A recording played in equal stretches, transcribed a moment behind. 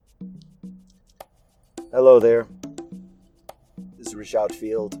Hello there. This is Rish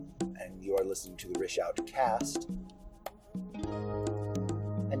Outfield, and you are listening to the Rish Out Cast.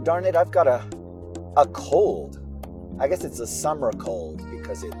 And darn it, I've got a cold. I guess it's a summer cold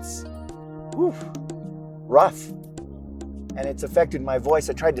because it's rough. And it's affected my voice.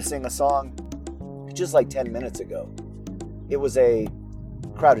 I tried to sing a song just like 10 minutes ago. It was a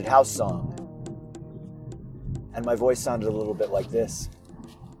Crowded House song. And my voice sounded a little bit like this.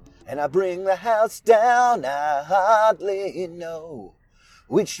 And I bring the house down, I hardly know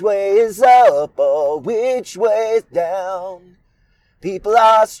which way is up or which way is down. People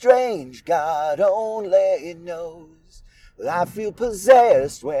are strange, God only knows. But I feel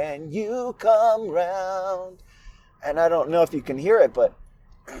possessed when you come round. And I don't know if you can hear it, but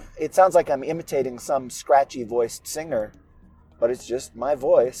it sounds like I'm imitating some scratchy-voiced singer, but it's just my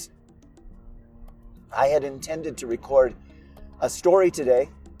voice. I had intended to record a story today,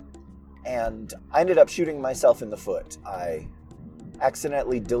 and I ended up shooting myself in the foot. I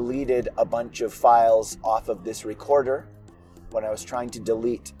accidentally deleted a bunch of files off of this recorder when I was trying to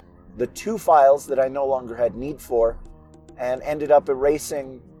delete the 2 files that I no longer had need for, and ended up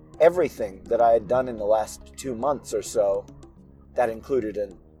erasing everything that I had done in the last 2 months or so. That included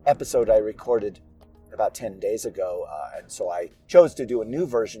an episode I recorded about 10 days ago, and so I chose to do a new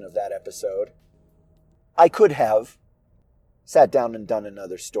version of that episode. I could have sat down and done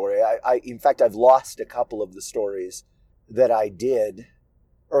another story. In fact, I've lost a couple of the stories that I did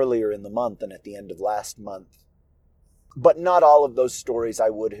earlier in the month and at the end of last month. But not all of those stories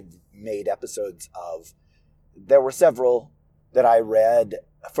I would have made episodes of. There were several that I read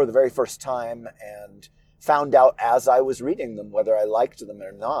for the very first time and found out as I was reading them whether I liked them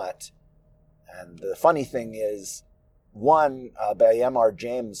or not. And the funny thing is, one by M.R.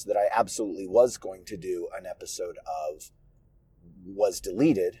 James that I absolutely was going to do an episode of was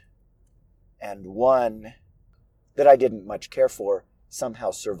deleted, and one that I didn't much care for somehow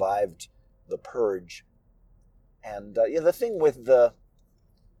survived the purge. And the thing with the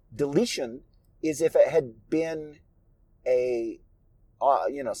deletion is if it had been files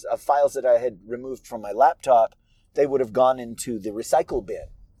that I had removed from my laptop, they would have gone into the recycle bin,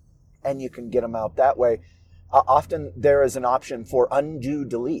 and you can get them out that way. Often there is an option for undo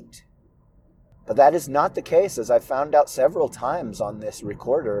delete. But that is not the case, as I found out several times on this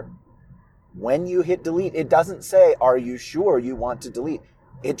recorder. When you hit delete, it doesn't say, "Are you sure you want to delete?"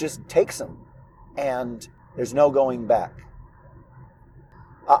 It just takes them, and there's no going back.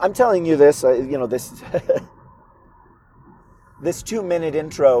 I'm telling you this, this this 2-minute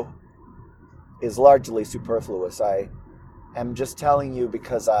intro is largely superfluous. I am just telling you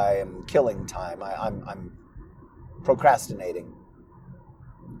because I am killing time. I'm procrastinating.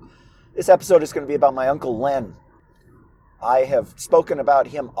 This episode is going to be about my Uncle Len. I have spoken about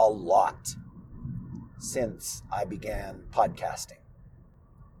him a lot since I began podcasting.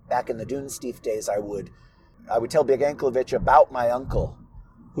 Back in the Dunesteef days, I would tell Big Anklevich about my uncle,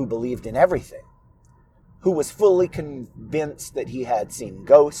 who believed in everything, who was fully convinced that he had seen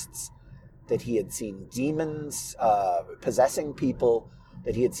ghosts, that he had seen demons possessing people,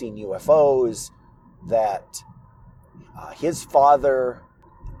 that he had seen UFOs, that his father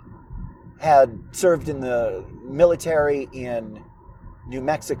had served in the military in New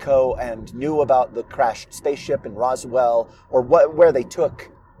Mexico and knew about the crashed spaceship in Roswell, or where they took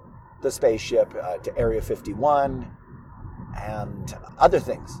the spaceship to Area 51, and other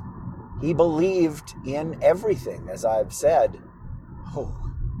things. He believed in everything, as I've said. Oh,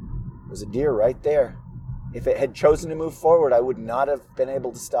 there's a deer right there. If it had chosen to move forward, I would not have been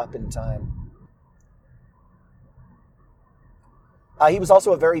able to stop in time. He was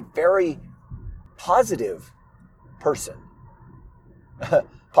also a very, very positive person.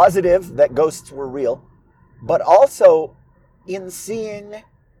 Positive that ghosts were real, but also in seeing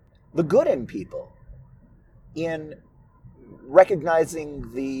the good in people, in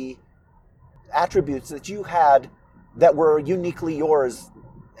recognizing the attributes that you had that were uniquely yours.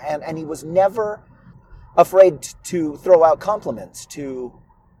 And he was never afraid to throw out compliments, to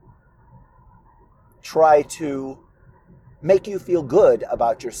try to make you feel good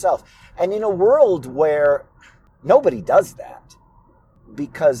about yourself. And in a world where nobody does that,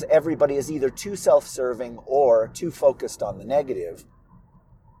 because everybody is either too self-serving or too focused on the negative,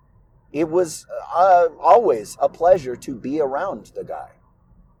 it was always a pleasure to be around the guy.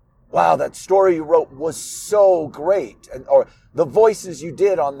 Wow, that story you wrote was so great. Or the voices you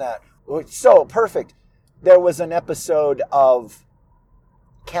did on that were so perfect. There was an episode of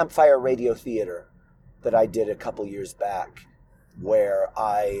Campfire Radio Theater that I did a couple years back, where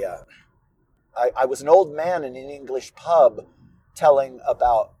I was an old man in an English pub telling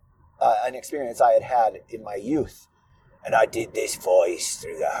about an experience I had had in my youth. And I did this voice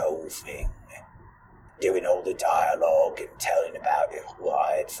through the whole thing, doing all the dialogue and telling about what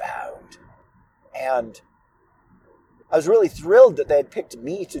I had found. And I was really thrilled that they had picked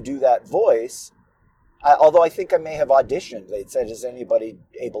me to do that voice, although I think I may have auditioned. They'd said, is anybody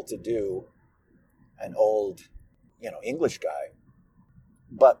able to do an old, English guy?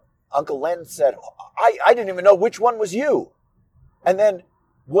 But Uncle Len said, I didn't even know which one was you. And then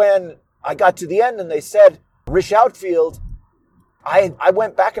when I got to the end and they said, Rish Outfield, I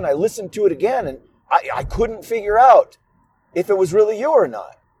went back and I listened to it again, and I couldn't figure out if it was really you or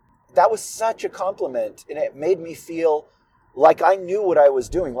not. That was such a compliment, and it made me feel like I knew what I was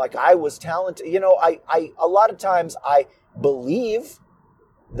doing, like I was talented. A lot of times I believe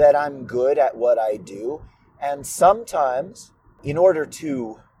that I'm good at what I do, and sometimes in order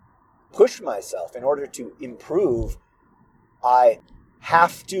to push myself, in order to improve, I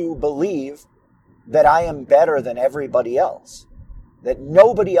have to believe that I am better than everybody else, that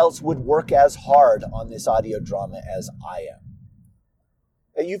nobody else would work as hard on this audio drama as I am.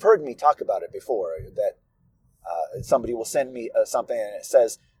 You've heard me talk about it before, that somebody will send me something and it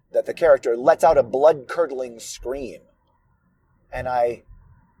says that the character lets out a blood-curdling scream. And I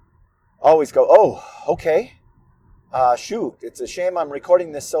always go, oh, okay. Shoot, it's a shame I'm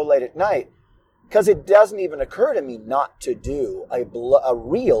recording this so late at night, because it doesn't even occur to me not to do a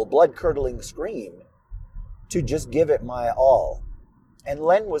real blood-curdling scream, to just give it my all. And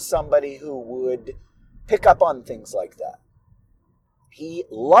Len was somebody who would pick up on things like that. He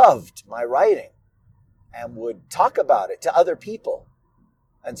loved my writing and would talk about it to other people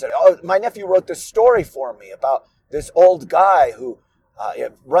and said, oh, my nephew wrote this story for me about this old guy who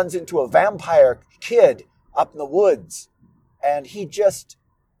runs into a vampire kid up in the woods. And he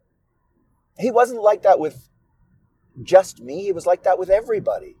wasn't like that with just me. He was like that with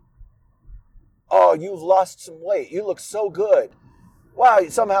everybody. Oh, you've lost some weight. You look so good. Wow,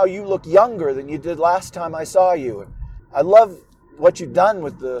 somehow you look younger than you did last time I saw you. I love what you've done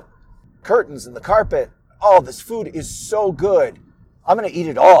with the curtains and the carpet. Oh, this food is so good. I'm going to eat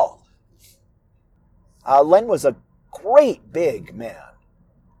it all. Len was a great big man.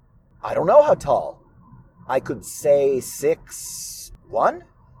 I don't know how tall. I could say 6'1",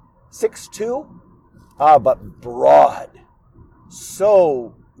 6'2", but broad.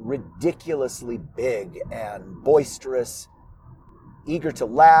 So ridiculously big and boisterous, eager to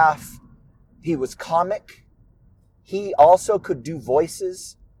laugh. He was comic. He also could do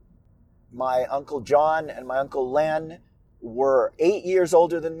voices. My Uncle John and my Uncle Len were 8 years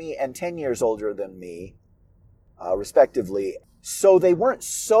older than me and 10 years older than me, respectively. So they weren't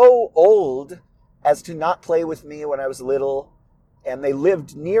so old as to not play with me when I was little, and they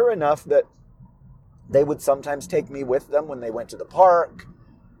lived near enough that they would sometimes take me with them when they went to the park,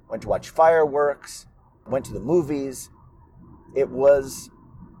 went to watch fireworks, went to the movies. It was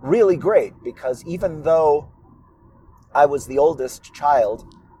really great because even though I was the oldest child,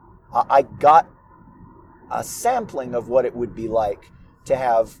 I got a sampling of what it would be like to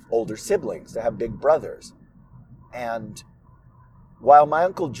have older siblings, to have big brothers. And while my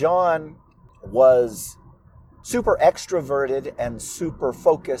Uncle John was super extroverted and super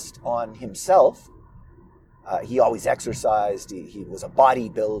focused on himself, he always exercised, he was a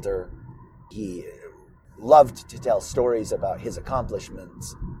bodybuilder, he loved to tell stories about his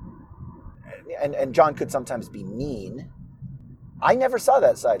accomplishments. And John could sometimes be mean. I never saw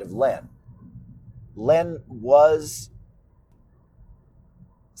that side of Len. Len was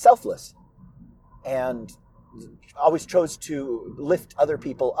selfless and always chose to lift other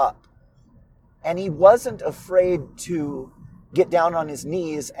people up. And he wasn't afraid to get down on his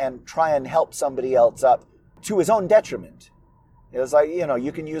knees and try and help somebody else up to his own detriment. It was like,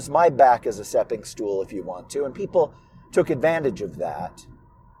 you can use my back as a stepping stool if you want to. And people took advantage of that.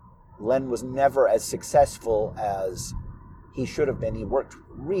 Len was never as successful as he should have been. He worked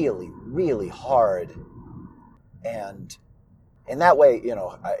really, really hard. And in that way,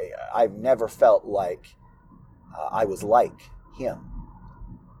 I've never felt like I was like him.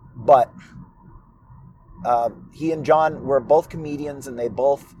 But he and John were both comedians, and they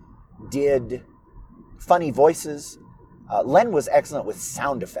both did funny voices. Len was excellent with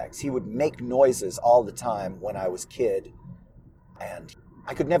sound effects. He would make noises all the time when I was a kid, and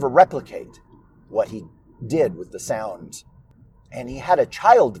I could never replicate what he did with the sound. And he had a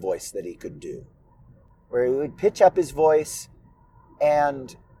child voice that he could do, where he would pitch up his voice,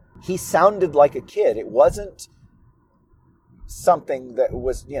 and he sounded like a kid. It wasn't something that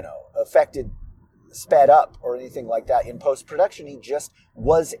was, affected, sped up or anything like that in post-production. He just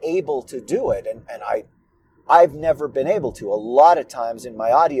was able to do it. And I've never been able to. A lot of times in my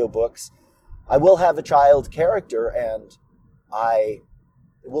audiobooks, I will have a child character and I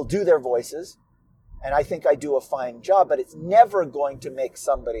will do their voices, and I think I do a fine job, but it's never going to make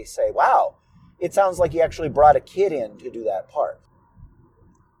somebody say, wow, it sounds like he actually brought a kid in to do that part.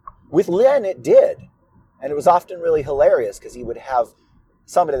 With Len, it did. And it was often really hilarious because he would have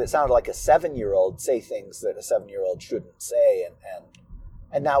somebody that sounded like a 7-year-old say things that a 7-year-old shouldn't say,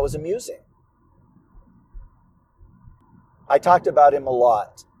 and that was amusing. I talked about him a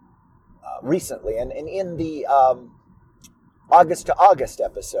lot recently, and in the August to August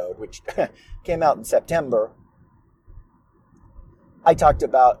episode, which came out in September, I talked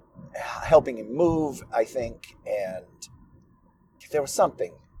about helping him move, I think, and there was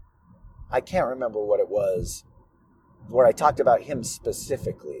something, I can't remember what it was, where I talked about him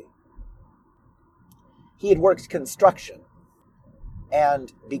specifically. He had worked construction,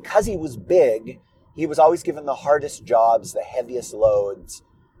 and because he was big, he was always given the hardest jobs, the heaviest loads,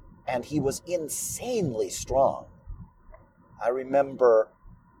 and he was insanely strong. I remember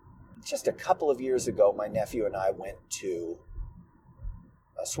just a couple of years ago, my nephew and I went to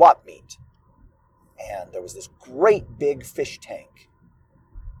a swap meet, and there was this great big fish tank.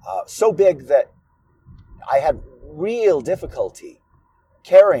 So big that I had real difficulty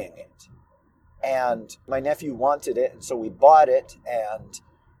carrying it. And my nephew wanted it, and so we bought it, and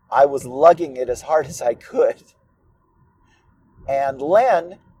I was lugging it as hard as I could. And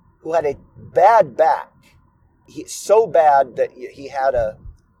Len, who had a bad back, so bad that he had a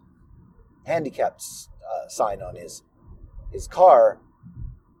handicapped sign on his car,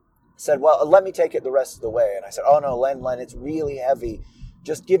 said, well, let me take it the rest of the way. And I said, oh no, Len, it's really heavy.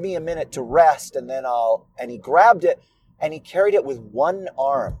 Just give me a minute to rest, and then and he grabbed it, and he carried it with one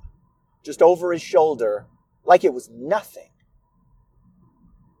arm, just over his shoulder, like it was nothing.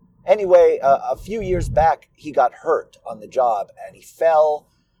 Anyway, a few years back, he got hurt on the job, and he fell,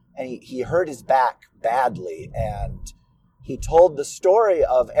 and he hurt his back badly, and he told the story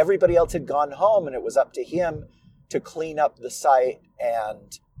of everybody else had gone home, and it was up to him to clean up the site,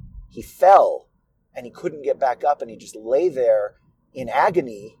 and he fell, and he couldn't get back up, and he just lay there in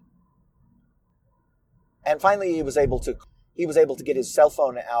agony. And finally he was able to get his cell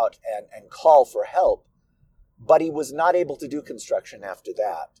phone out and call for help, but he was not able to do construction after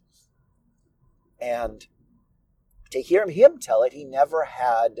that. And to hear him tell it, he never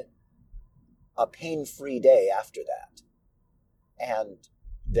had a pain-free day after that. And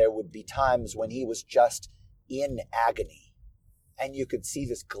there would be times when he was just in agony, and you could see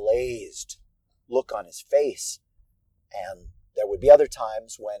this glazed look on his face, and there would be other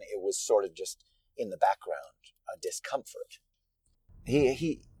times when it was sort of just in the background, a discomfort.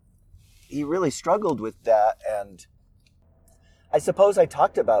 He really struggled with that, and I suppose I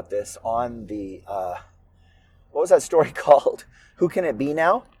talked about this on the, what was that story called? Who Can It Be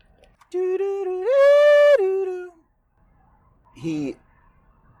Now? He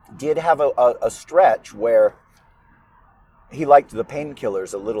did have a stretch where he liked the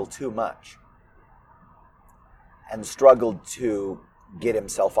painkillers a little too much and struggled to get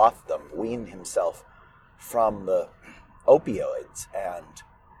himself off them, wean himself from the opioids. And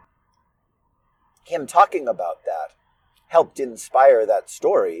him talking about that helped inspire that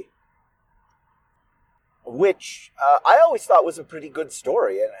story, which I always thought was a pretty good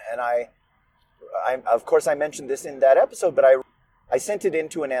story. And I of course, I mentioned this in that episode, but I sent it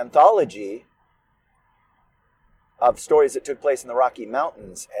into an anthology of stories that took place in the Rocky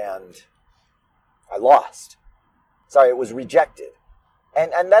Mountains, and I lost. Sorry, it was rejected.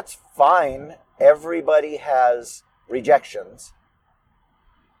 And that's fine. Everybody has rejections.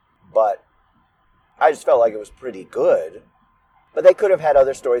 But I just felt like it was pretty good. But they could have had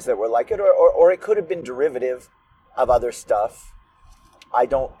other stories that were like it, or it could have been derivative of other stuff. I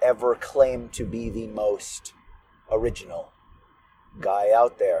don't ever claim to be the most original guy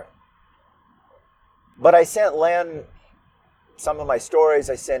out there. But I sent Len some of my stories.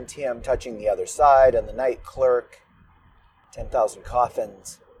 I sent him Touching the Other Side and The Night Clerk, 10,000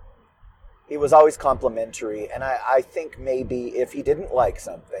 Coffins. He was always complimentary, and I think maybe if he didn't like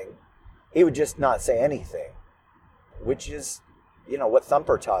something, he would just not say anything, which is, what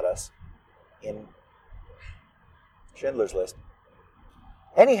Thumper taught us in Schindler's List.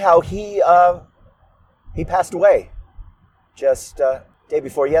 Anyhow, he passed away just day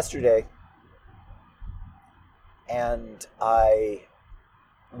before yesterday, and I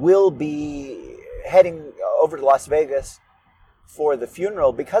will be heading over to Las Vegas for the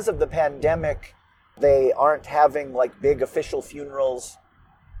funeral. Because of the pandemic, they aren't having big official funerals.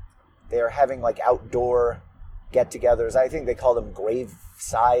 They're having outdoor get-togethers. I think they call them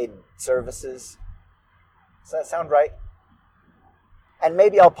graveside services. Does that sound right? And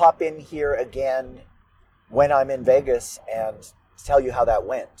maybe I'll pop in here again when I'm in Vegas and tell you how that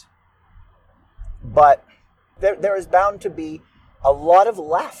went. But there is bound to be a lot of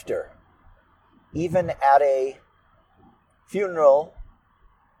laughter, even at a funeral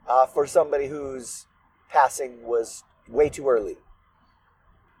for somebody whose passing was way too early.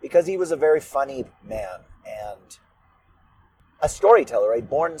 Because he was a very funny man and a storyteller, a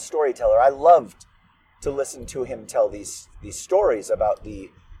born storyteller. I loved to listen to him tell these stories about the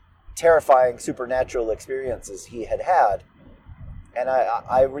terrifying supernatural experiences he had had. And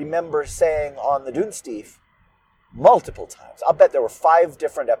I remember saying on the Dunesteef multiple times, I'll bet there were 5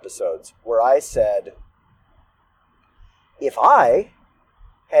 different episodes where I said, if I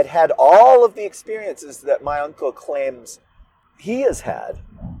had had all of the experiences that my uncle claims he has had,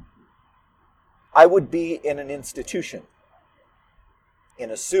 I would be in an institution, in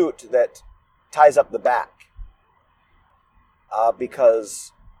a suit that ties up the back.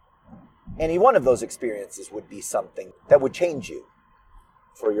 Because any one of those experiences would be something that would change you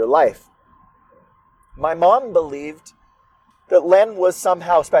for your life. My mom believed that Len was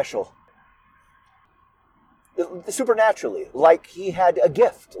somehow special. Supernaturally, like he had a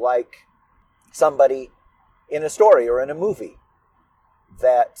gift, like somebody in a story or in a movie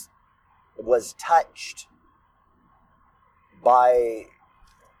that was touched by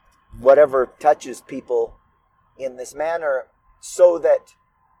whatever touches people in this manner, so that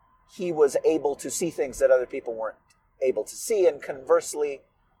he was able to see things that other people weren't able to see, and conversely,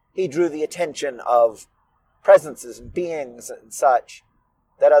 he drew the attention of presences and beings and such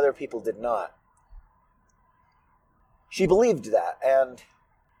that other people did not. She believed that, and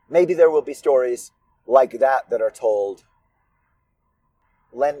maybe there will be stories like that that are told.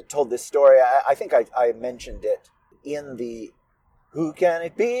 Len told this story, I think I mentioned it in the Who Can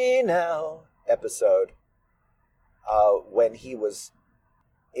It Be Now episode, when he was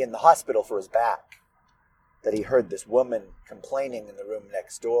in the hospital for his back, that he heard this woman complaining in the room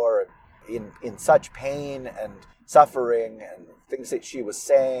next door, and in such pain and suffering and things that she was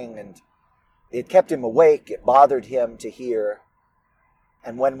saying, and it kept him awake. It bothered him to hear.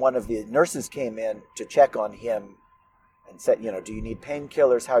 And when one of the nurses came in to check on him and said, do you need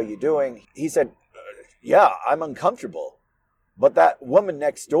painkillers? How are you doing? He said, yeah, I'm uncomfortable. But that woman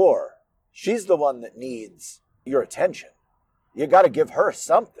next door, she's the one that needs your attention. You got to give her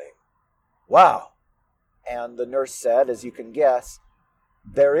something. Wow. And the nurse said, as you can guess,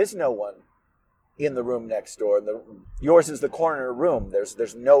 there is no one in the room next door. Yours is the corner room.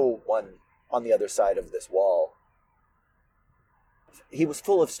 There's no one on the other side of this wall. He was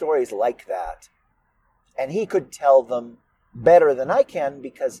full of stories like that. And he could tell them better than I can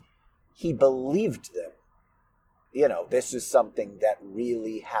because he believed them. This is something that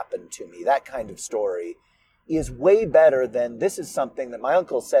really happened to me. That kind of story is way better than this is something that my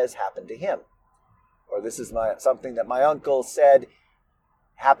uncle says happened to him. Or this is something that my uncle said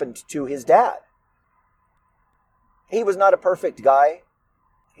happened to his dad. He was not a perfect guy.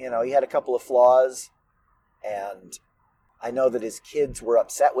 He had a couple of flaws. And I know that his kids were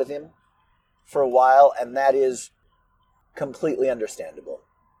upset with him for a while, and that is completely understandable.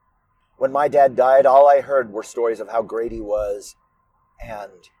 When my dad died, all I heard were stories of how great he was,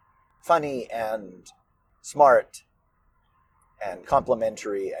 and funny, and smart, and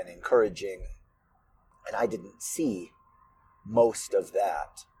complimentary, and encouraging. And I didn't see most of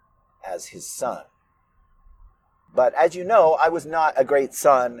that as his son. But as you know, I was not a great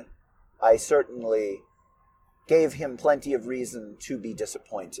son. I certainly gave him plenty of reason to be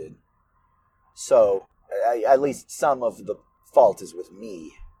disappointed. So, at least some of the fault is with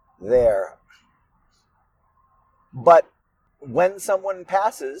me there. But when someone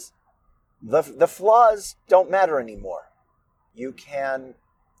passes, the flaws don't matter anymore. You can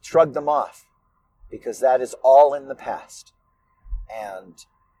shrug them off, because that is all in the past. And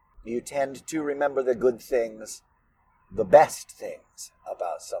you tend to remember the good things, the best things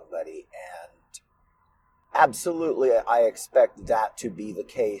about somebody. And absolutely, I expect that to be the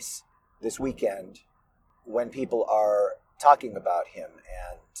case this weekend when people are talking about him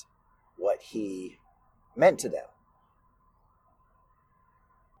and what he meant to them.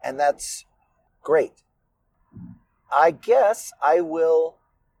 And that's great. I guess I will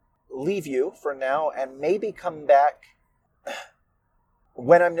leave you for now and maybe come back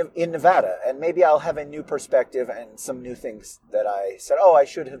when I'm in Nevada, and maybe I'll have a new perspective and some new things that I said, I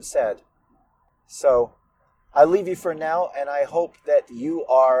should have said. So I'll leave you for now, and I hope that you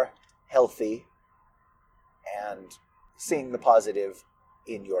are healthy and seeing the positive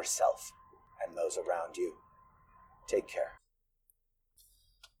in yourself and those around you. Take care.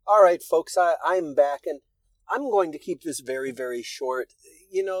 All right, folks, I'm back, and I'm going to keep this very, very short.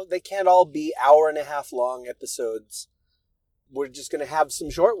 They can't all be hour-and-a-half long episodes. We're just going to have some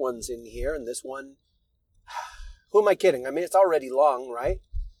short ones in here, and this one, who am I kidding? I mean, it's already long, right?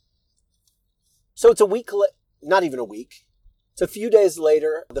 So it's a week, not even a week. It's a few days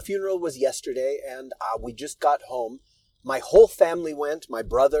later. The funeral was yesterday, and we just got home. My whole family went. My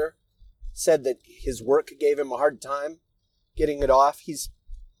brother said that his work gave him a hard time getting it off. He's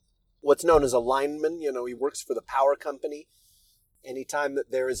what's known as a lineman. He works for the power company. Anytime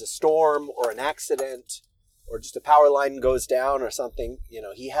that there is a storm or an accident or just a power line goes down or something,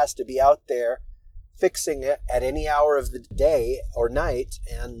 he has to be out there fixing it at any hour of the day or night.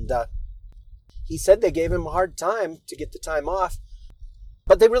 And he said they gave him a hard time to get the time off,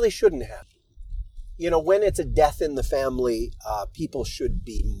 but they really shouldn't have. When it's a death in the family, people should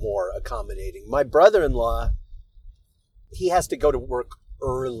be more accommodating. My brother-in-law, he has to go to work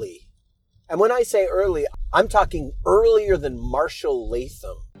early. And when I say early, I'm talking earlier than Marshall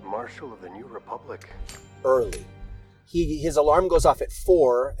Latham. Marshal of the New Republic. Early. His alarm goes off at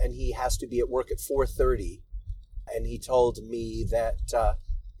 4, and he has to be at work at 4:30. And he told me that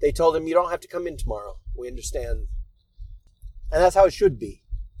they told him, you don't have to come in tomorrow. We understand. And that's how it should be.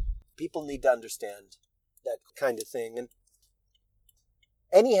 People need to understand that kind of thing. And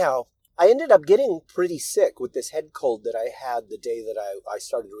anyhow, I ended up getting pretty sick with this head cold that I had the day that I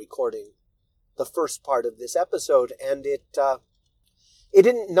started recording the first part of this episode. And it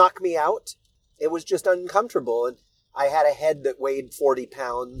didn't knock me out. It was just uncomfortable. And I had a head that weighed 40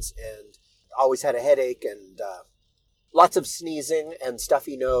 pounds and always had a headache and lots of sneezing and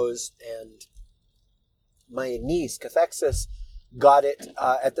stuffy nose. And my niece, cathexis, got it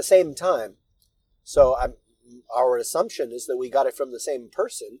at the same time. So our assumption is that we got it from the same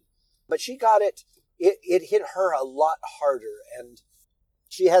person. But she got it. It hit her a lot harder. And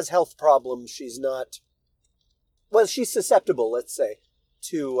she has health problems. She's susceptible, let's say,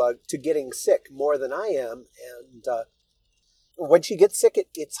 to getting sick more than I am. And when she gets sick,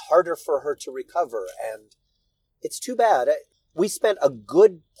 it's harder for her to recover. And it's too bad. We spent a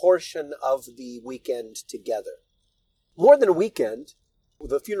good portion of the weekend together. More than a weekend.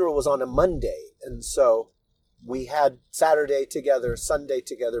 The funeral was on a Monday. And so we had Saturday together, Sunday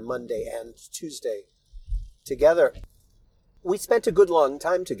together, Monday and Tuesday together. We spent a good long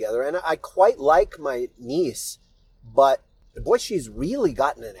time together. And I quite like my niece. But boy, she's really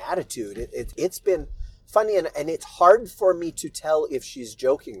gotten an attitude. It's been funny. And it's hard for me to tell if she's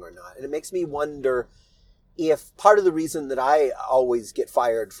joking or not. And it makes me wonder if part of the reason that I always get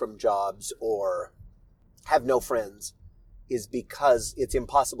fired from jobs or have no friends is because it's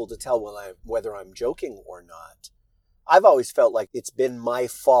impossible to tell whether I'm joking or not. I've always felt like it's been my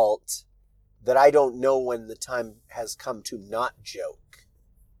fault that I don't know when the time has come to not joke.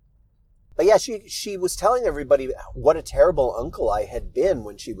 But yeah, she was telling everybody what a terrible uncle I had been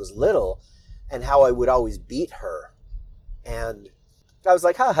when she was little and how I would always beat her. And I was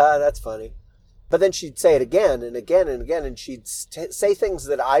like, haha, that's funny. But then she'd say it again and again and again, and she'd say things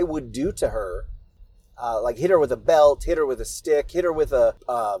that I would do to her. Like hit her with a belt, hit her with a stick, hit her with a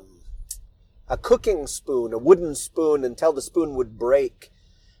cooking spoon, a wooden spoon, until the spoon would break.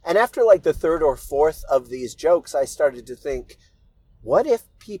 And after like the third or fourth of these jokes, I started to think, what if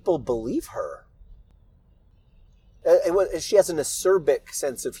people believe her? She has an acerbic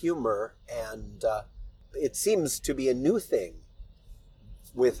sense of humor, and it seems to be a new thing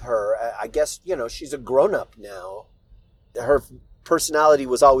with her. I guess, she's a grown-up now. Her personality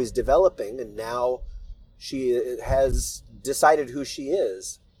was always developing, and now she has decided who she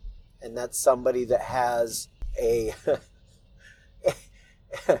is. And that's somebody that has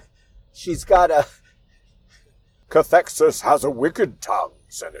she's got a... Cathexis has a wicked tongue,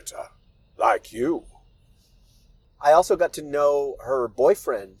 Senator. Like you. I also got to know her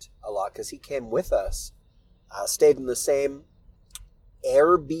boyfriend a lot because he came with us. Stayed in the same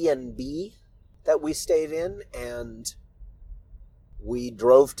Airbnb that we stayed in, and we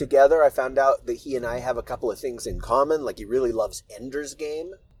drove together. I found out that he and I have a couple of things in common, like he really loves Ender's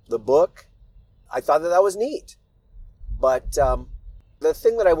Game, the book. I thought that was neat. But the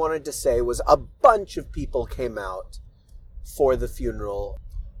thing that I wanted to say was a bunch of people came out for the funeral,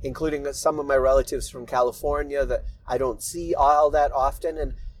 including some of my relatives from California that I don't see all that often.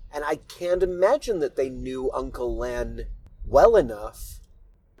 And I can't imagine that they knew Uncle Len well enough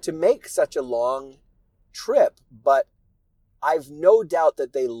to make such a long trip. But I've no doubt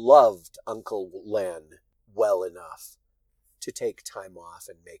that they loved Uncle Len well enough to take time off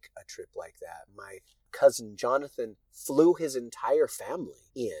and make a trip like that. My cousin Jonathan flew his entire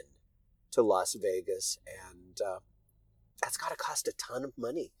family in to Las Vegas, and that's got to cost a ton of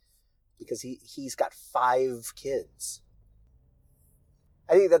money. because he's got 5 kids.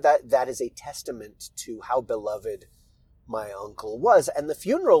 I think that is a testament to how beloved my uncle was. And the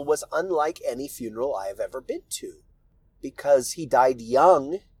funeral was unlike any funeral I have ever been to, because he died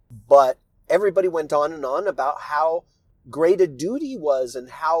young, but everybody went on and on about how great a dude he was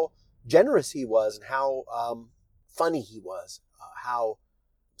and how generous he was and how funny he was, how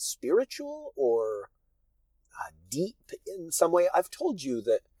spiritual or deep in some way. I've told you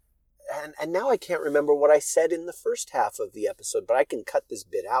that, and now I can't remember what I said in the first half of the episode, but I can cut this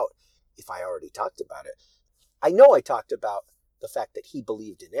bit out if I already talked about it. I know I talked about the fact that he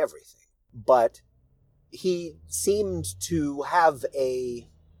believed in everything, but he seemed to have a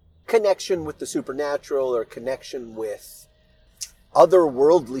connection with the supernatural or connection with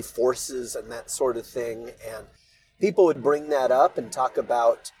otherworldly forces and that sort of thing. And people would bring that up and talk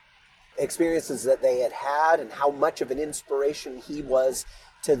about experiences that they had had and how much of an inspiration he was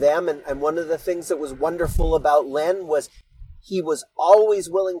to them. And one of the things that was wonderful about Len was he was always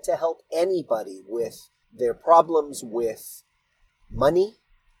willing to help anybody with their problems with money.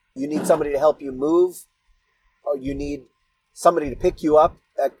 You need somebody to help you move, or you need somebody to pick you up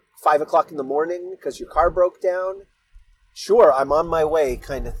at 5 o'clock in the morning because your car broke down. Sure, I'm on my way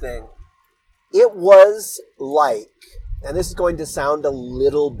kind of thing. It was like, and this is going to sound a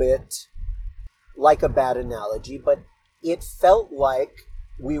little bit like a bad analogy, but it felt like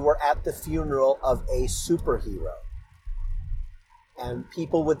we were at the funeral of a superhero. And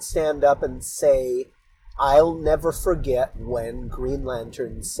people would stand up and say, I'll never forget when Green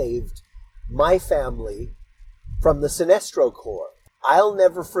Lantern saved my family from the Sinestro Corps. I'll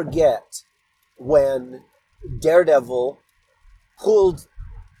never forget when Daredevil pulled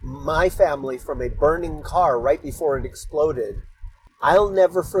my family from a burning car right before it exploded. I'll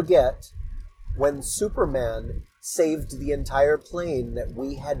never forget when Superman saved the entire plane that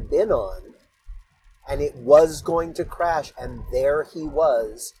we had been on, and it was going to crash, and there he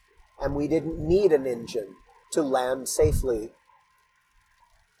was, and we didn't need an engine to land safely.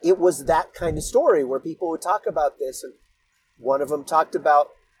 It was that kind of story where people would talk about this, and one of them talked about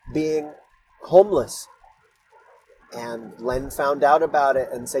being homeless. And Len found out about it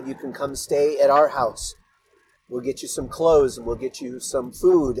and said, you can come stay at our house. We'll get you some clothes and we'll get you some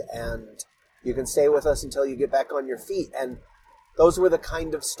food and you can stay with us until you get back on your feet. And those were the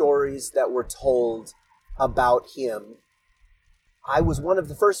kind of stories that were told about him. I was one of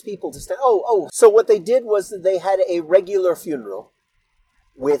the first people to say, so what they did was that they had a regular funeral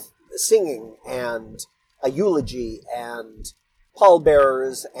with singing and a eulogy and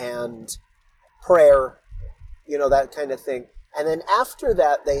pallbearers and prayer, that kind of thing. And then after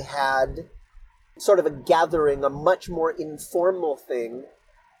that, they had sort of a gathering, a much more informal thing,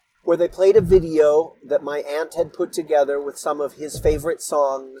 where they played a video that my aunt had put together with some of his favorite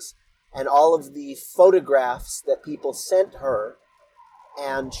songs and all of the photographs that people sent her.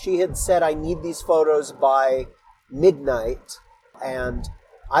 And she had said, I need these photos by midnight. And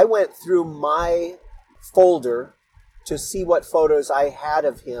I went through my folder to see what photos I had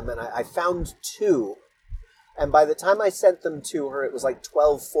of him, and I found 2. And by the time I sent them to her, it was like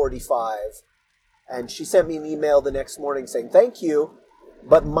 12:45. And she sent me an email the next morning saying, thank you,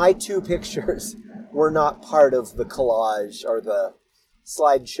 but my 2 pictures were not part of the collage or the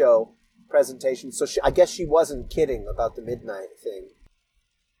slideshow presentation. So I guess she wasn't kidding about the midnight thing.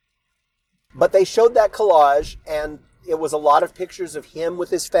 But they showed that collage, and it was a lot of pictures of him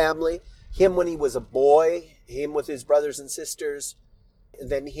with his family, him when he was a boy, him with his brothers and sisters, and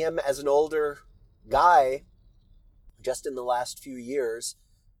then him as an older guy just in the last few years.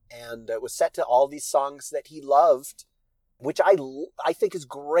 And it was set to all these songs that he loved, which I think is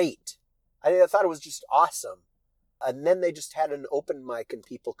great. I thought it was just awesome. And then they just had an open mic and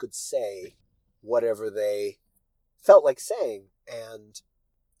people could say whatever they felt like saying. And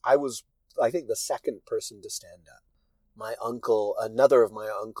I was, I think, the second person to stand up. My uncle, another of my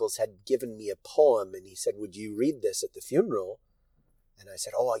uncles, had given me a poem, and he said, would you read this at the funeral? And I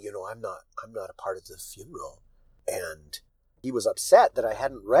said, I'm not a part of the funeral. And he was upset that I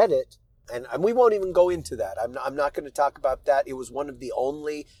hadn't read it. And we won't even go into that. I'm not going to talk about that. It was one of the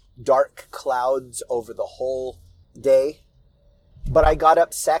only dark clouds over the whole day. But I got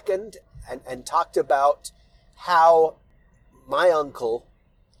up second and talked about how my uncle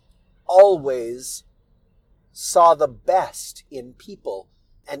always saw the best in people.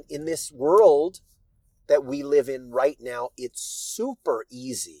 And in this world that we live in right now, it's super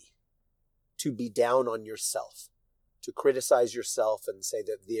easy to be down on yourself, to criticize yourself and say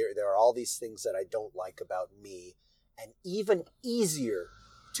that there are all these things that I don't like about me, and even easier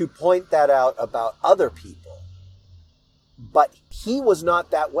to point that out about other people. But he was not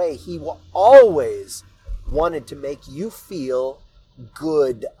that way. He always wanted to make you feel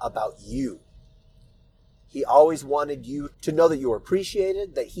good about you. He always wanted you to know that you were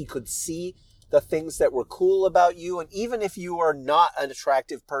appreciated, that he could see the things that were cool about you. And even if you are not an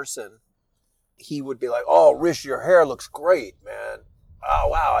attractive person, he would be like, oh, Rish, your hair looks great, man. Oh,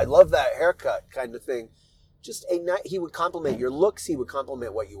 wow, I love that haircut, kind of thing. He would compliment your looks. He would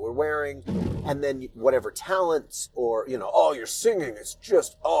compliment what you were wearing. And then whatever talents or, oh, you're singing. It's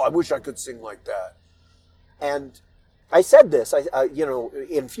just, oh, I wish I could sing like that. And I said this,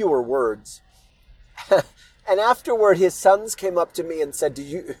 in fewer words. And afterward, his sons came up to me and said,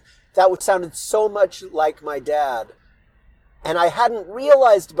 that sounded so much like my dad. And I hadn't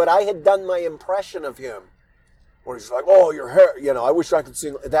realized, but I had done my impression of him. Where he's like, oh, your hair, I wish I could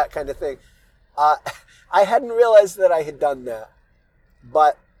sing, that kind of thing. I hadn't realized that I had done that,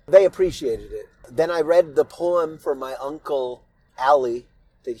 but they appreciated it. Then I read the poem for my uncle, Ali,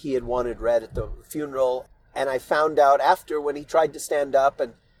 that he had wanted read at the funeral. And I found out after, when he tried to stand up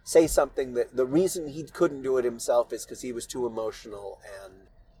and say something, that the reason he couldn't do it himself is because he was too emotional. And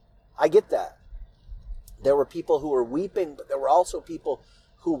I get that. There were people who were weeping, but there were also people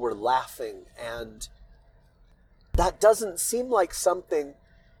who were laughing. And that doesn't seem like something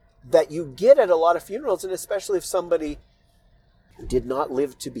that you get at a lot of funerals, and especially if somebody did not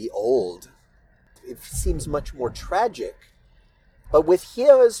live to be old. It seems much more tragic. But with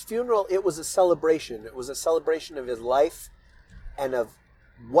his funeral, it was a celebration. It was a celebration of his life and of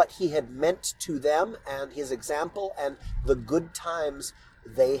what he had meant to them and his example and the good times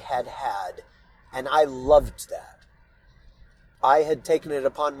they had had. And I loved that. I had taken it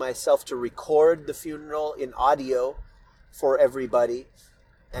upon myself to record the funeral in audio for everybody.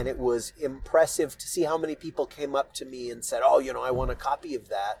 And it was impressive to see how many people came up to me and said, oh, I want a copy of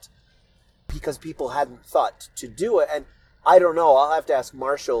that, because people hadn't thought to do it. And I don't know, I'll have to ask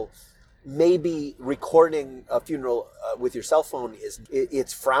Marshall, maybe recording a funeral with your cell phone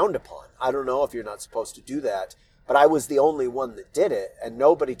it's frowned upon. I don't know if you're not supposed to do that, but I was the only one that did it, and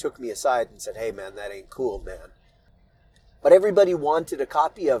nobody took me aside and said, hey man, that ain't cool, man. But everybody wanted a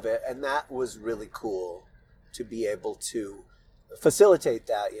copy of it, and that was really cool to be able to facilitate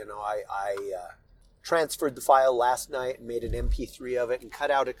that. I transferred the file last night and made an MP3 of it and cut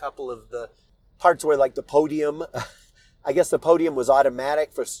out a couple of the parts where, like, the podium, I guess the podium was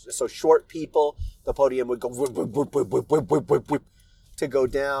automatic so short people, the podium would go whip, whip, whip, whip, whip, whip, whip, whip, whip, to go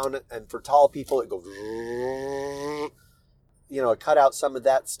down, and for tall people it goes, I cut out some of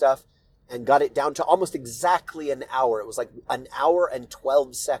that stuff and got it down to almost exactly an hour. It was like an hour and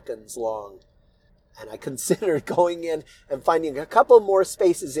 12 seconds long. And I considered going in and finding a couple more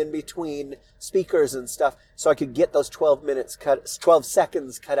spaces in between speakers and stuff so I could get those 12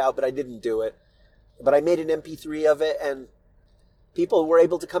 seconds cut out, but I didn't do it. But I made an MP3 of it, and people were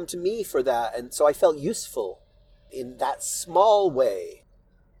able to come to me for that. And so I felt useful in that small way.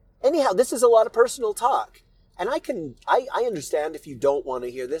 Anyhow, this is a lot of personal talk. And I understand if you don't want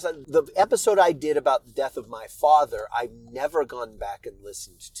to hear this. The episode I did about the death of my father, I've never gone back and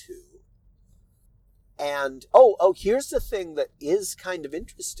listened to. And, here's the thing that is kind of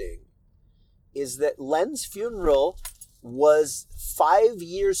interesting, is that Len's funeral was 5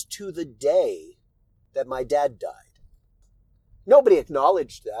 years to the day that my dad died. Nobody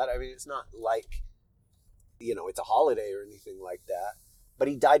acknowledged that. I mean, it's not like, it's a holiday or anything like that. But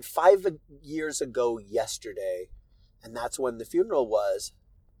he died 5 years ago yesterday, and that's when the funeral was.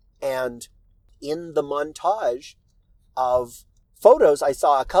 And in the montage of photos, I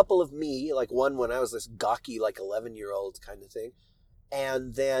saw a couple of me, like one when I was this gawky, like 11-year-old kind of thing.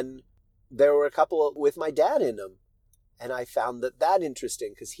 And then there were a couple with my dad in them. And I found that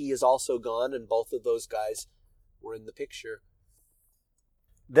interesting, because he is also gone, and both of those guys were in the picture.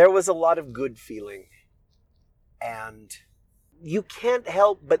 There was a lot of good feeling. And you can't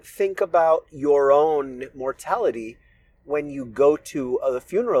help but think about your own mortality when you go to a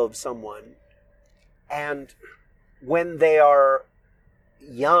funeral of someone. And when they are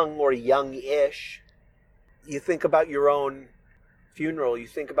young or young-ish, you think about your own funeral. You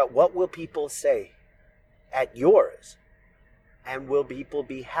think about, what will people say at yours? And will people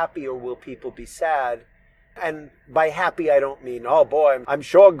be happy or will people be sad? And by happy, I don't mean, oh boy, I'm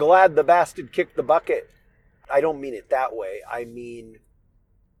sure glad the bastard kicked the bucket. I don't mean it that way. I mean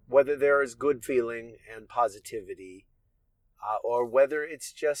whether there is good feeling and positivity, or whether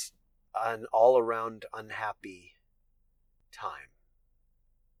it's just an all-around unhappy time.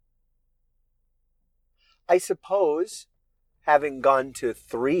 I suppose, having gone to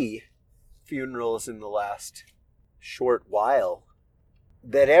 3 funerals in the last short while,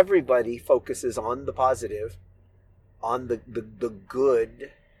 that everybody focuses on the positive, on the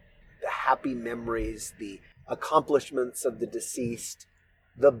good, the happy memories, the accomplishments of the deceased,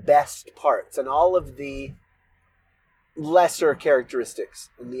 the best parts, and all of the lesser characteristics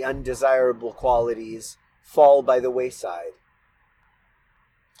and the undesirable qualities fall by the wayside.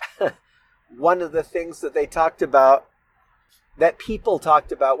 One of the things that they talked about, that people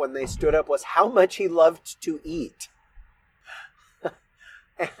talked about when they stood up, was how much he loved to eat.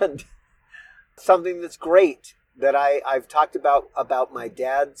 And something that's great that I've talked about my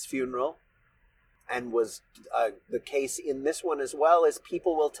dad's funeral, and was the case in this one as well, is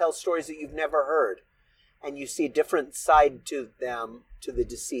people will tell stories that you've never heard, and you see a different side to them, to the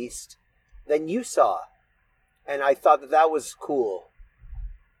deceased, than you saw. And I thought that was cool.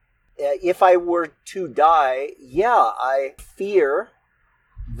 If I were to die, I fear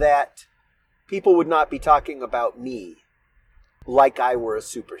that people would not be talking about me like I were a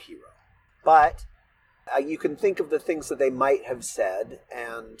superhero. But you can think of the things that they might have said,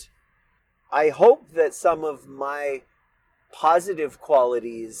 and I hope that some of my positive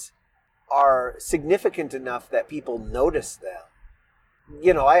qualities are significant enough that people notice them.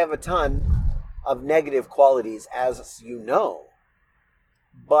 You know, I have a ton of negative qualities, as you know,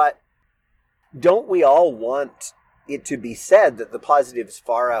 but don't we all want it to be said that the positives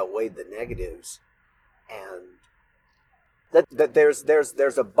far outweighed the negatives, and that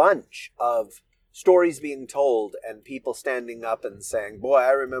there's a bunch of stories being told and people standing up and saying, boy,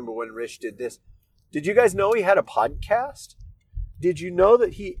 I remember when Rish did this. Did you guys know he had a podcast? Did you know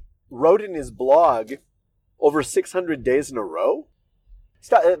that he wrote in his blog over 600 days in a row?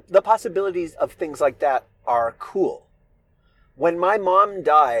 The possibilities of things like that are cool. When my mom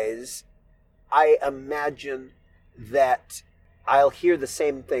dies, I imagine that I'll hear the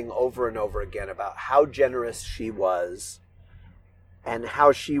same thing over and over again about how generous she was, and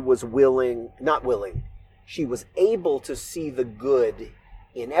how she was she was able to see the good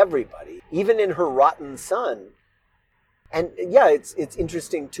in everybody, even in her rotten son. And it's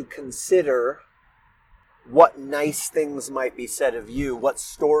interesting to consider what nice things might be said of you, what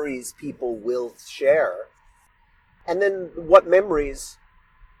stories people will share, and then what memories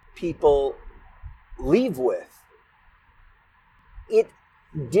people leave with. It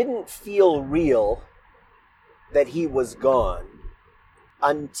didn't feel real that he was gone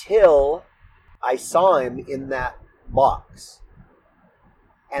until I saw him in that box.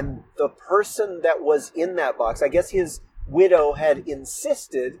 And the person that was in that box, I guess his widow had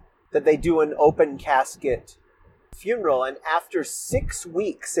insisted that they do an open casket funeral. And after 6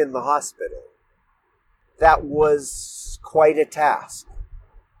 weeks in the hospital, that was quite a task.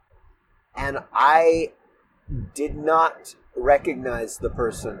 And I did not recognize the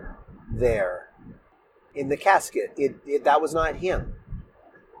person there in the casket. That was not him.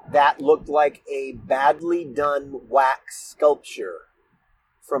 That looked like a badly done wax sculpture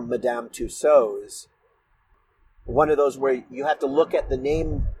from Madame Tussauds. One of those where you have to look at the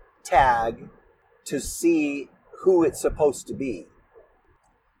name tag to see who it's supposed to be.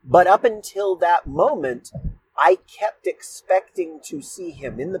 But up until that moment, I kept expecting to see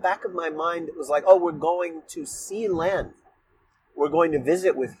him. In the back of my mind, it was like, oh, we're going to see Len. We're going to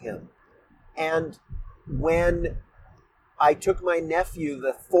visit with him. And when I took my nephew,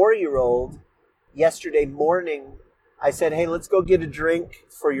 the 4-year-old, yesterday morning, I said, hey, let's go get a drink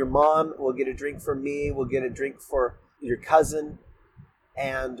for your mom. We'll get a drink for me. We'll get a drink for your cousin.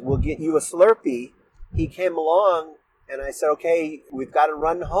 And we'll get you a Slurpee. He came along and I said, okay, we've got to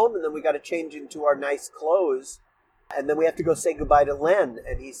run home and then we got to change into our nice clothes. And then we have to go say goodbye to Len.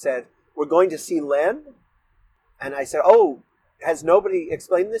 And he said, we're going to see Len? And I said, oh, has nobody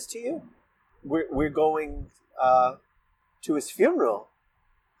explained this to you? We're going to his funeral.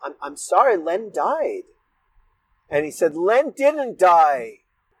 I'm sorry, Len died. And he said, Len didn't die.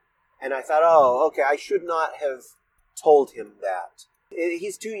 And I thought, oh, okay, I should not have told him that.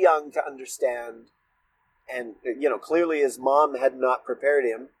 He's too young to understand. And, clearly his mom had not prepared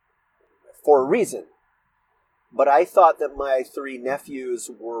him for a reason. But I thought that my 3 nephews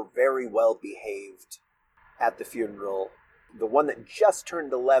were very well behaved at the funeral. The one that just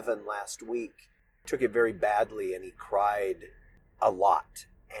turned 11 last week took it very badly and he cried a lot.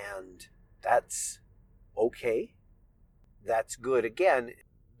 And that's okay. That's good. Again,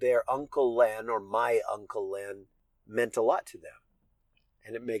 their Uncle Len, or my Uncle Len, meant a lot to them.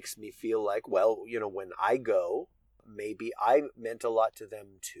 And it makes me feel like, well, when I go, maybe I meant a lot to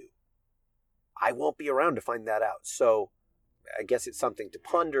them too. I won't be around to find that out. So I guess it's something to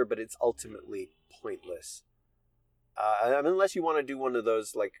ponder, but it's ultimately pointless. Unless you want to do one of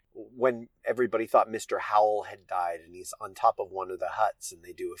those, like when everybody thought Mr. Howell had died and he's on top of one of the huts and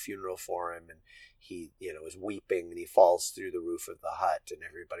they do a funeral for him and he, is weeping and he falls through the roof of the hut and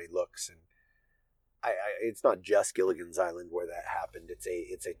everybody looks. And it's not just Gilligan's Island where that happened. It's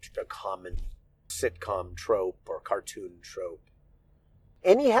a common sitcom trope or cartoon trope.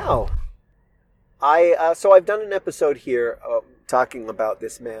 Anyhow, so I've done an episode here talking about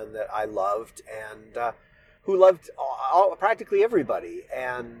this man that I loved and who loved practically everybody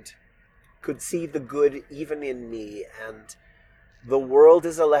and could see the good even in me, and the world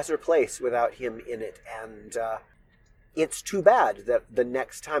is a lesser place without him in it. And it's too bad that the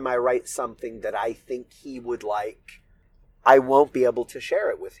next time I write something that I think he would like, I won't be able to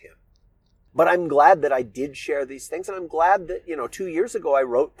share it with him. But I'm glad that I did share these things, and I'm glad that, 2 years ago I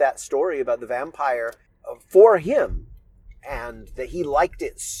wrote that story about the vampire for him, and that he liked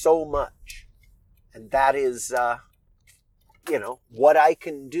it so much. And that is, what I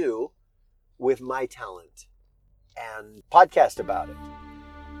can do with my talent and podcast about it.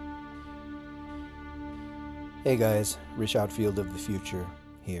 Hey guys, Rich Outfield of the Future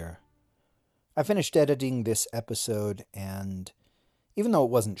here. I finished editing this episode, and even though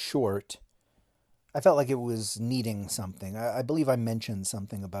it wasn't short, I felt like it was needing something. I believe I mentioned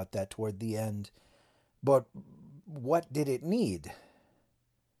something about that toward the end. But what did it need?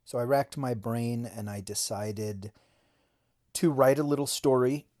 So I racked my brain and I decided to write a little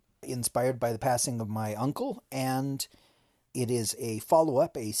story inspired by the passing of my uncle, and it is a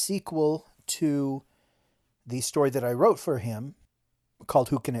follow-up, a sequel to the story that I wrote for him called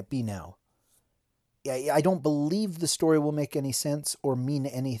Who Can It Be Now? I don't believe the story will make any sense or mean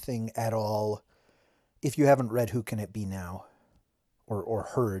anything at all if you haven't read Who Can It Be Now or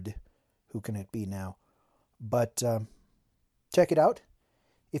heard Who Can It Be Now. But check it out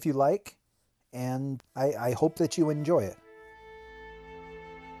if you like, and I hope that you enjoy it.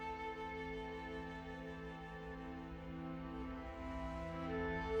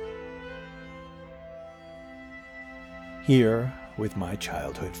 Here with My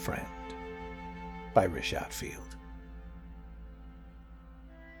Childhood Friend by Rich Outfield.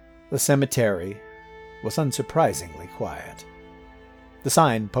 The cemetery was unsurprisingly quiet. The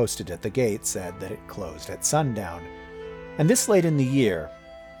sign posted at the gate said that it closed at sundown, and this late in the year,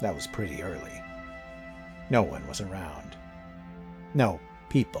 that was pretty early. No one was around. No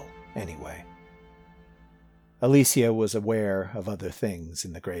people, anyway. Alicia was aware of other things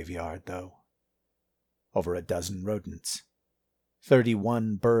in the graveyard, though. Over a dozen rodents,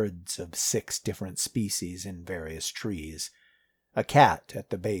 31 birds of 6 different species in various trees, a cat at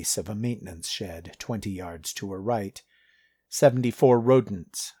the base of a maintenance shed 20 yards to her right, 74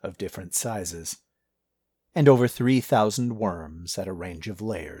 rodents of different sizes, and over 3,000 worms at a range of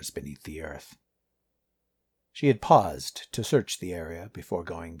layers beneath the earth. She had paused to search the area before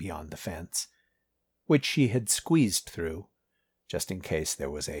going beyond the fence, which she had squeezed through, just in case there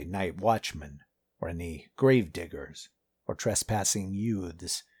was a night watchman or any grave diggers or trespassing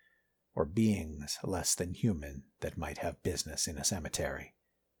youths or beings less than human that might have business in a cemetery.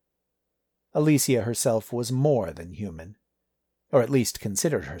 Alicia herself was more than human, or at least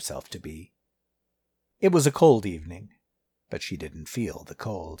considered herself to be. It was a cold evening, but she didn't feel the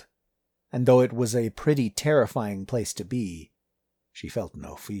cold, and though it was a pretty terrifying place to be, she felt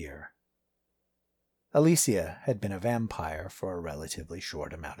no fear. Alicia had been a vampire for a relatively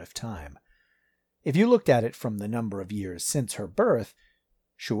short amount of time. If you looked at it from the number of years since her birth,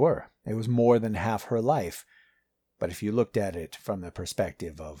 sure, it was more than half her life, but if you looked at it from the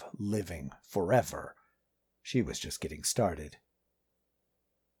perspective of living forever, she was just getting started.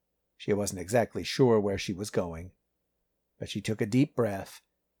 She wasn't exactly sure where she was going, but she took a deep breath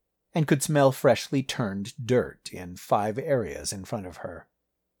and could smell freshly turned dirt in 5 areas in front of her.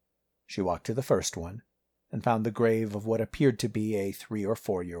 She walked to the first one and found the grave of what appeared to be a 3 or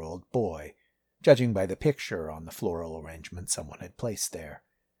 4-year-old boy, judging by the picture on the floral arrangement someone had placed there.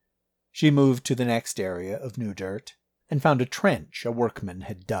 She moved to the next area of new dirt and found a trench a workman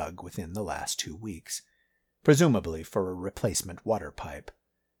had dug within the last 2 weeks, presumably for a replacement water pipe,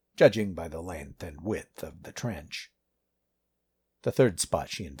 judging by the length and width of the trench. The third spot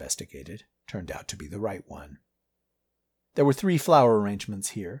she investigated turned out to be the right one. There were 3 flower arrangements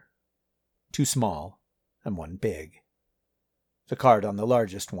here, 2 small and 1 big. The card on the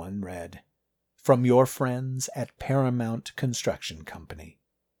largest one read, "From your friends at Paramount Construction Company."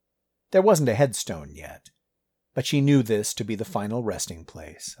 There wasn't a headstone yet, but she knew this to be the final resting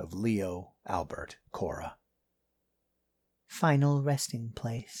place of Leo Albert Cora. "Final resting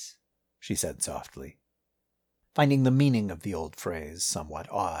place," she said softly, finding the meaning of the old phrase somewhat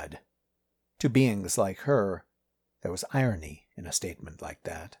odd. To beings like her, There was irony in a statement like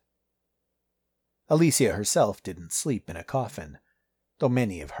that. Alicia herself didn't sleep in a coffin, though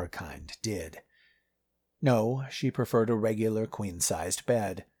many of her kind did. No, she preferred a regular queen-sized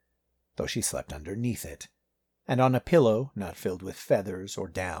bed, though she slept underneath it, and on a pillow not filled with feathers or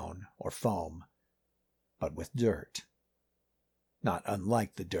down or foam, but with dirt. Not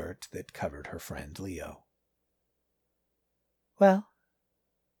unlike the dirt that covered her friend Leo. "Well,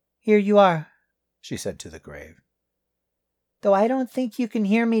 here you are," she said to the grave. "Though I don't think you can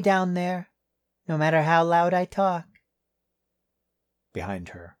hear me down there, no matter how loud I talk." Behind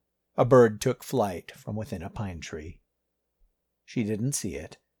her, a bird took flight from within a pine tree. She didn't see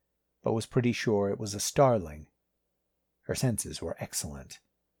it, but was pretty sure it was a starling. Her senses were excellent,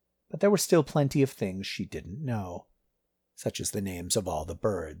 but there were still plenty of things she didn't know, such as the names of all the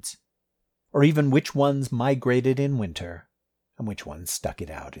birds, or even which ones migrated in winter and which ones stuck it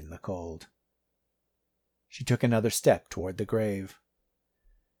out in the cold. She took another step toward the grave.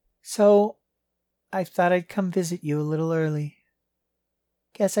 "So, I thought I'd come visit you a little early.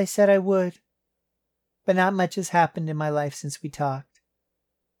 Guess I said I would, but not much has happened in my life since we talked.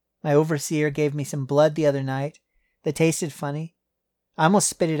 My overseer gave me some blood the other night that tasted funny. I almost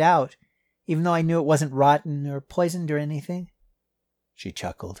spit it out, even though I knew it wasn't rotten or poisoned or anything." She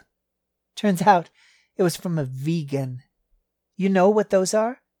chuckled. "Turns out it was from a vegan. You know what those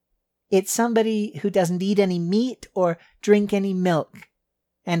are? It's somebody who doesn't eat any meat or drink any milk.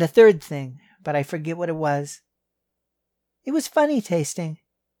 And a third thing, but I forget what it was. It was funny tasting.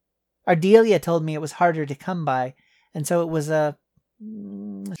 Ardelia told me it was harder to come by, and so it was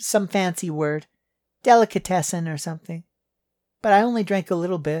some fancy word, delicatessen or something. But I only drank a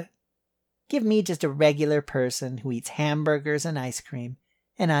little bit. Give me just a regular person who eats hamburgers and ice cream,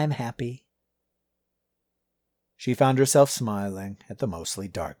 and I'm happy." She found herself smiling at the mostly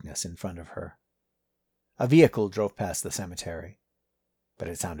darkness in front of her. A vehicle drove past the cemetery, but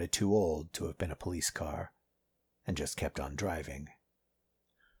it sounded too old to have been a police car, and just kept on driving.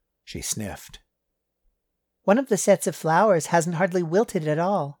 She sniffed. "One of the sets of flowers hasn't hardly wilted at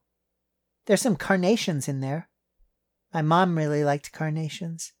all. There's some carnations in there. My mom really liked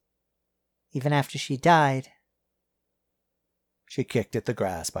carnations, even after she died." She kicked at the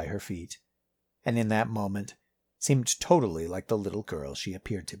grass by her feet, and in that moment seemed totally like the little girl she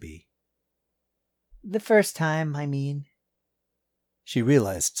appeared to be. "The first time, I mean." She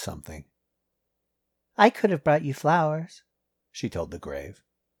realized something. "I could have brought you flowers," she told the grave.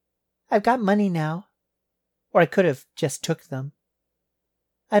 "I've got money now. Or I could have just took them.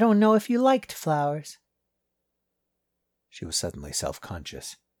 I don't know if you liked flowers." She was suddenly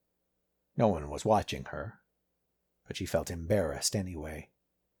self-conscious. No one was watching her, but she felt embarrassed anyway,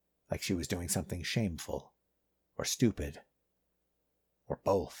 like she was doing something shameful, or stupid, or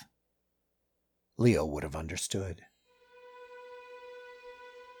both. Leo would have understood.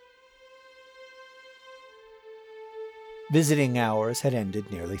 Visiting hours had ended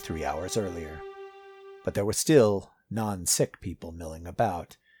nearly 3 hours earlier, but there were still non-sick people milling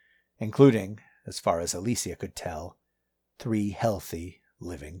about, including, as far as Alicia could tell, 3 healthy,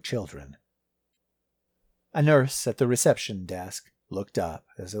 living children. A nurse at the reception desk looked up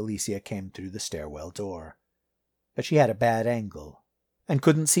as Alicia came through the stairwell door, but she had a bad angle and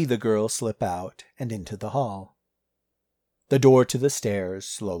couldn't see the girl slip out and into the hall. The door to the stairs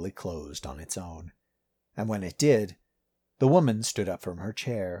slowly closed on its own, and when it did, the woman stood up from her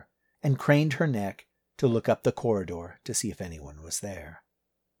chair and craned her neck to look up the corridor to see if anyone was there.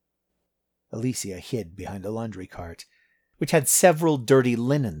 Alicia hid behind a laundry cart, which had several dirty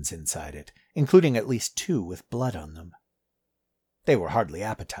linens inside it, including at least 2 with blood on them. They were hardly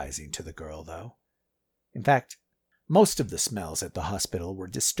appetizing to the girl, though. In fact, most of the smells at the hospital were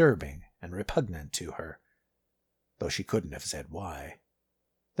disturbing and repugnant to her, though she couldn't have said why.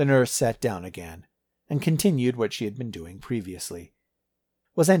 The nurse sat down again and continued what she had been doing previously,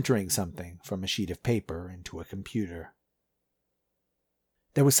 was entering something from a sheet of paper into a computer.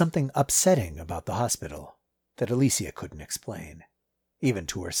 There was something upsetting about the hospital that Alicia couldn't explain, even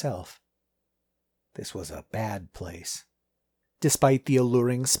to herself. This was a bad place, despite the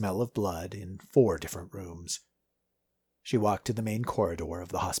alluring smell of blood in 4 different rooms. She walked to the main corridor of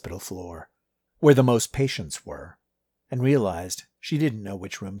the hospital floor, where the most patients were, and realized she didn't know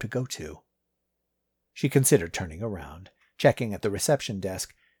which room to go to. She considered turning around, checking at the reception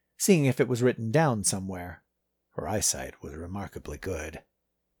desk, seeing if it was written down somewhere. Her eyesight was remarkably good.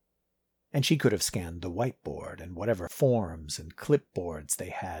 And she could have scanned the whiteboard and whatever forms and clipboards they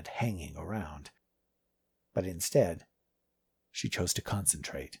had hanging around. But instead, she chose to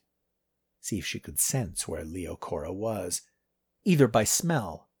concentrate, see if she could sense where Leo Cora was, either by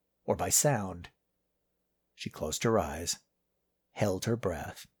smell or by sound. She closed her eyes, held her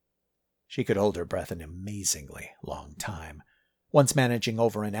breath. She could hold her breath an amazingly long time, once managing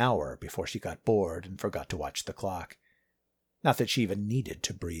over an hour before she got bored and forgot to watch the clock. Not that she even needed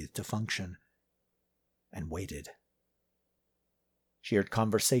to breathe to function. And waited. She heard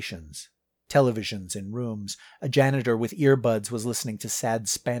conversations, televisions in rooms. A janitor with earbuds was listening to sad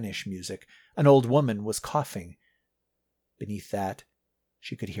Spanish music. An old woman was coughing. Beneath that,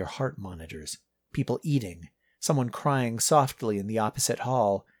 she could hear heart monitors, people eating, someone crying softly in the opposite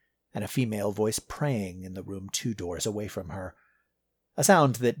hall, and a female voice praying in the room 2 doors away from her. A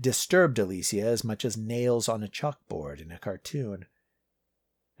sound that disturbed Alicia as much as nails on a chalkboard in a cartoon.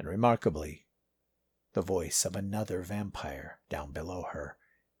 And remarkably, the voice of another vampire down below her,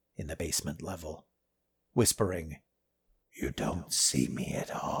 in the basement level, whispering, "You don't see me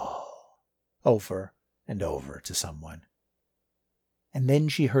at all," over and over to someone. And then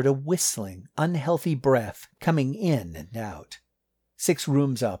she heard a whistling, unhealthy breath coming in and out, 6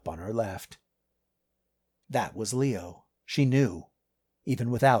 rooms up on her left. That was Leo, she knew,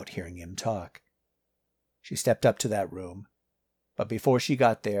 even without hearing him talk. She stepped up to that room, but before she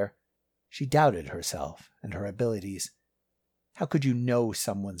got there, she doubted herself and her abilities. How could you know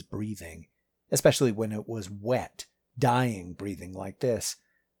someone's breathing, especially when it was wet, dying breathing like this?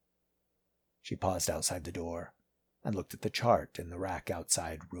 She paused outside the door and looked at the chart in the rack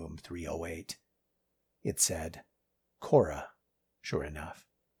outside room 308. It said, Cora, sure enough.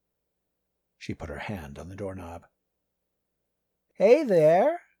 She put her hand on the doorknob. "Hey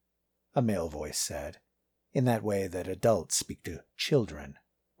there," a male voice said, in that way that adults speak to children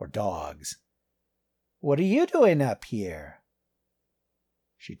or dogs. "What are you doing up here?"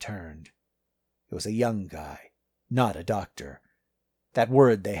 She turned. It was a young guy, not a doctor. That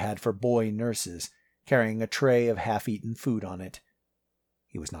word they had for boy nurses, carrying a tray of half-eaten food on it.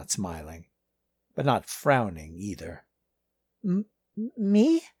 He was not smiling, but not frowning either.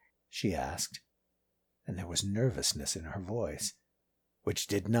 Me?" she asked, and there was nervousness in her voice, which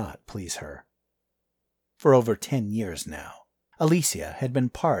did not please her. For over 10 years now, Alicia had been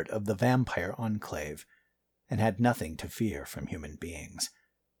part of the vampire enclave and had nothing to fear from human beings.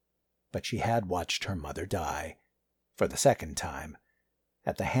 But she had watched her mother die, for the 2nd time,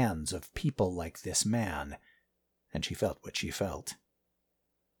 at the hands of people like this man, and she felt what she felt.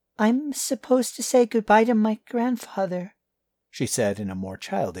 "I'm supposed to say goodbye to my grandfather," she said in a more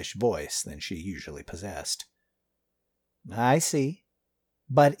childish voice than she usually possessed. "I see.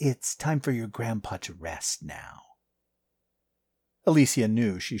 But it's time for your grandpa to rest now." Alicia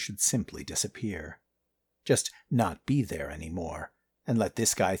knew she should simply disappear. Just not be there anymore, and let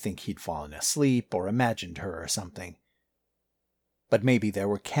this guy think he'd fallen asleep or imagined her or something. But maybe there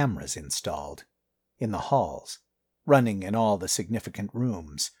were cameras installed, in the halls, running in all the significant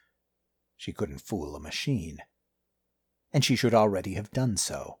rooms. She couldn't fool a machine. And she should already have done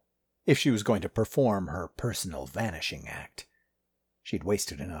so, if she was going to perform her personal vanishing act. She'd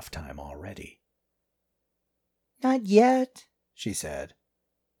wasted enough time already. "Not yet," she said,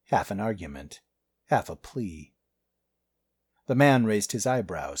 half an argument, half a plea. The man raised his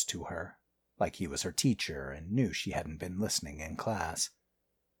eyebrows to her, like he was her teacher and knew she hadn't been listening in class.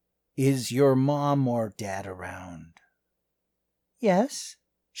 "Is your mom or dad around?" "Yes,"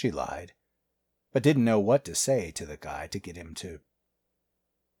 she lied, but didn't know what to say to the guy to get him to.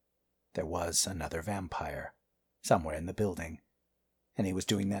 There was another vampire, somewhere in the building, and he was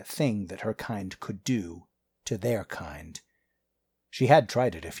doing that thing that her kind could do to their kind. She had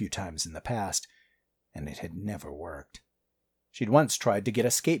tried it a few times in the past, and it had never worked. She'd once tried to get a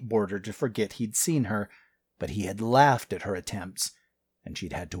skateboarder to forget he'd seen her, but he had laughed at her attempts, and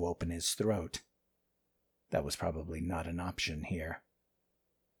she'd had to open his throat. That was probably not an option here.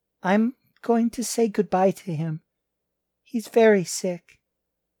 "I'm going to say goodbye to him. He's very sick."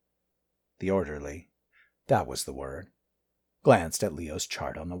 The orderly, that was the word, glanced at Leo's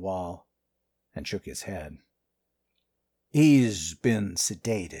chart on the wall, and shook his head. "He's been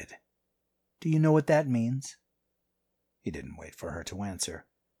sedated. Do you know what that means?" He didn't wait for her to answer.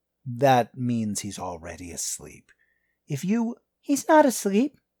 "That means he's already asleep. If you—" "He's not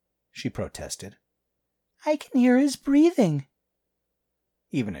asleep," she protested. "I can hear his breathing."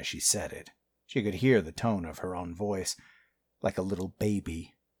 Even as she said it, she could hear the tone of her own voice, like a little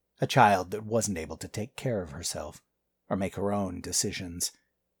baby, a child that wasn't able to take care of herself or make her own decisions.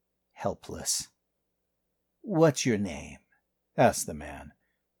 Helpless. "What's your name?" asked the man,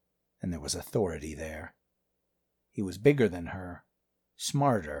 and there was authority there. He was bigger than her,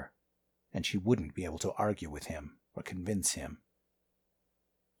 smarter, and she wouldn't be able to argue with him or convince him.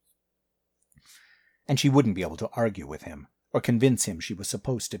 She was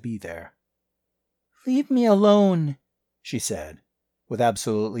supposed to be there. Leave me alone, she said, with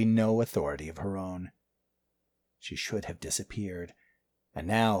absolutely no authority of her own. She should have disappeared, and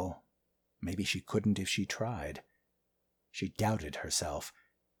now maybe she couldn't if she tried. She doubted herself,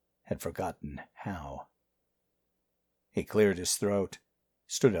 had forgotten how. He cleared his throat,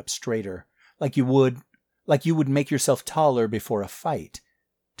 stood up straighter, like you would make yourself taller before a fight,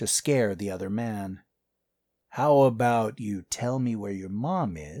 to scare the other man. How about you tell me where your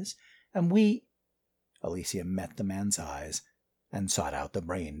mom is, and we... Alicia met the man's eyes and sought out the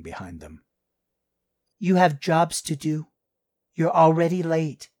brain behind them. You have jobs to do. You're already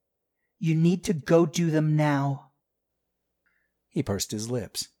late. You need to go do them now. He pursed his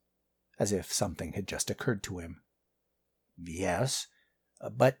lips, as if something had just occurred to him. Yes,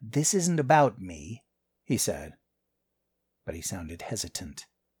 but this isn't about me, he said. But he sounded hesitant,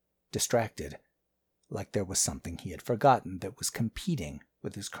 distracted, like there was something he had forgotten that was competing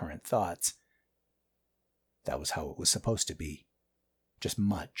with his current thoughts. That was how it was supposed to be, just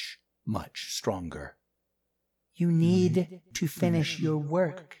much, much stronger. You need to finish your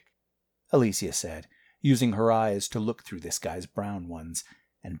work, Alicia said, using her eyes to look through this guy's brown ones,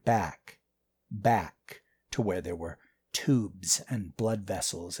 and back to where there were tubes and blood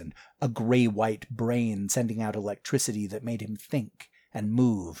vessels and a gray-white brain sending out electricity that made him think and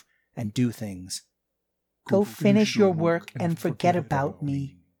move and do things. Go finish your work and forget about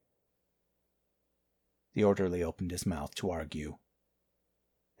me. The orderly opened his mouth to argue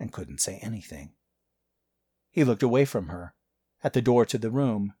and couldn't say anything. He looked away from her, at the door to the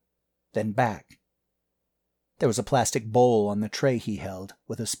room, then back. There was a plastic bowl on the tray he held,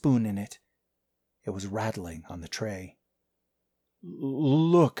 with a spoon in it. It was rattling on the tray.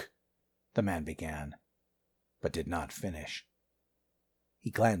 Look, the man began, but did not finish. He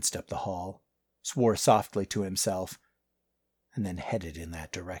glanced up the hall, swore softly to himself, and then headed in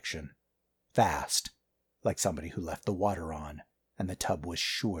that direction, fast, like somebody who left the water on, and the tub was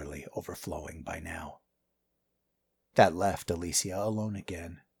surely overflowing by now. That left Alicia alone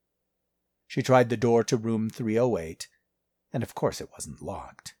again. She tried the door to room 308, and of course it wasn't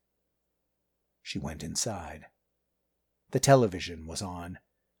locked. She went inside. The television was on,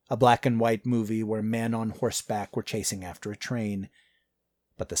 a black and white movie where men on horseback were chasing after a train,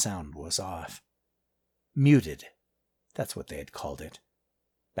 but the sound was off. Muted, that's what they had called it,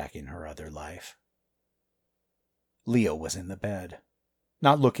 back in her other life. Leo was in the bed,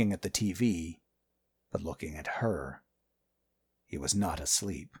 not looking at the TV, but looking at her. He was not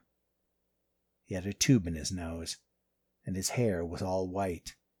asleep. He had a tube in his nose, and his hair was all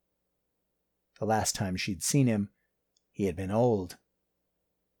white. The last time she'd seen him, he had been old,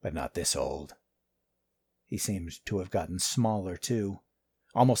 but not this old. He seemed to have gotten smaller, too,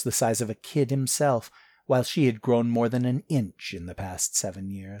 almost the size of a kid himself, while she had grown more than an inch in the past 7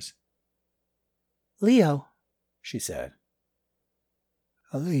 years. Leo, she said.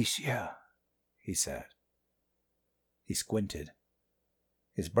 Alicia, he said. He squinted.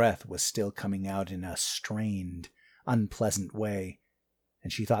 His breath was still coming out in a strained, unpleasant way,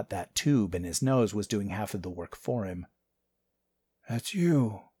 and she thought that tube in his nose was doing half of the work for him. That's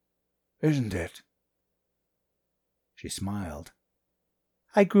you, isn't it? She smiled.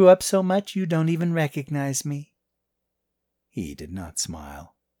 I grew up so much you don't even recognize me. He did not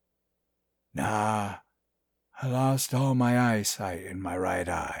smile. Nah, I lost all my eyesight in my right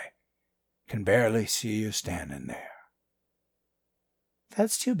eye. Can barely see you standing there.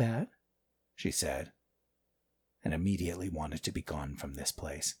 That's too bad, she said, and immediately wanted to be gone from this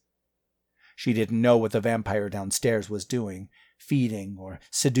place. She didn't know what the vampire downstairs was doing, feeding or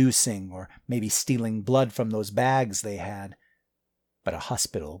seducing or maybe stealing blood from those bags they had. But a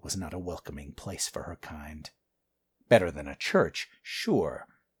hospital was not a welcoming place for her kind. Better than a church, sure,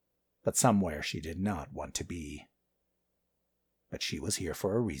 but somewhere she did not want to be. But she was here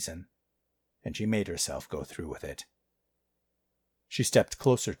for a reason, and she made herself go through with it. She stepped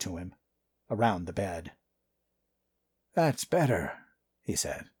closer to him, around the bed. That's better, he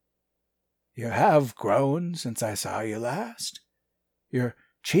said. You have grown since I saw you last. Your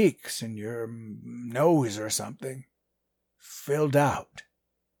cheeks and your nose or something filled out.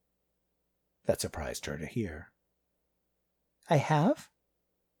 That surprised her to hear. I have?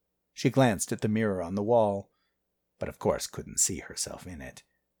 She glanced at the mirror on the wall, but of course couldn't see herself in it.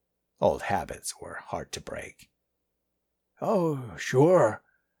 Old habits were hard to break. Oh, sure.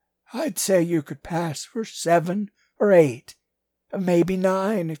 I'd say you could pass for 7 or 8, maybe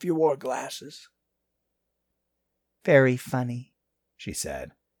 9 if you wore glasses. Very funny, she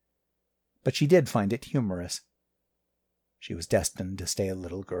said. But she did find it humorous. She was destined to stay a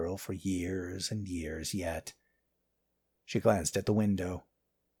little girl for years and years yet. She glanced at the window,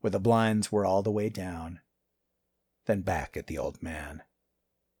 where the blinds were all the way down, then back at the old man.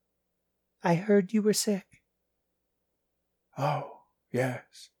 I heard you were sick. Oh,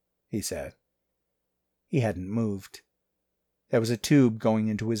 yes, he said. He hadn't moved. There was a tube going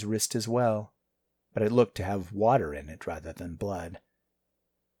into his wrist as well, but it looked to have water in it rather than blood.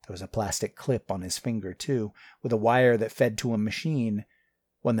 There was a plastic clip on his finger, too, with a wire that fed to a machine,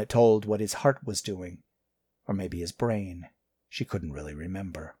 one that told what his heart was doing, or maybe his brain. She couldn't really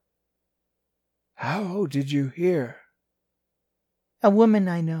remember. How did you hear? A woman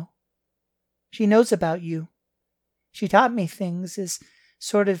I know. She knows about you. She taught me things, is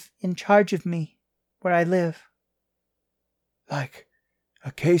sort of in charge of me, where I live. Like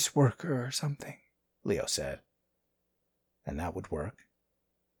a caseworker or something, Leo said. And that would work.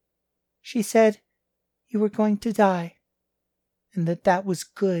 She said you were going to die, and that was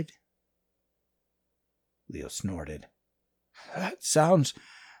good. Leo snorted. That sounds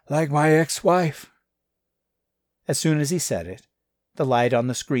like my ex-wife. As soon as he said it, the light on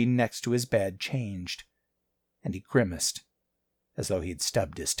the screen next to his bed changed, and he grimaced, as though he'd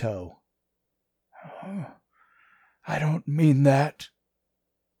stubbed his toe. Oh, I don't mean that.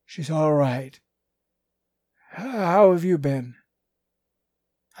 She's all right. How have you been?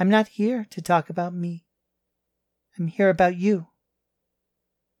 I'm not here to talk about me. I'm here about you.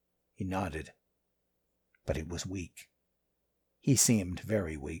 He nodded, but it was weak. He seemed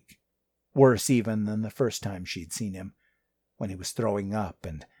very weak, worse even than the first time she'd seen him, when he was throwing up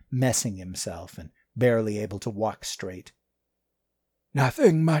and messing himself and barely able to walk straight.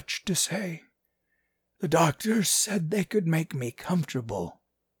 Nothing much to say. The doctors said they could make me comfortable,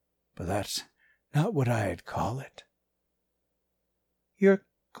 but that's not what I'd call it. You're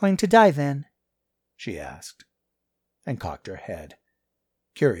going to die then? She asked, and cocked her head,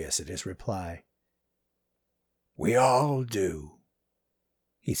 curious at his reply. We all do,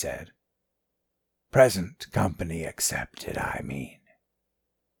 he said. Present company accepted, I mean.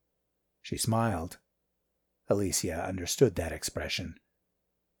 She smiled. Alicia understood that expression.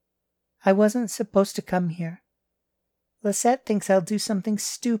 I wasn't supposed to come here. Lisette thinks I'll do something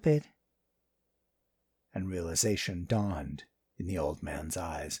stupid. And realization dawned in the old man's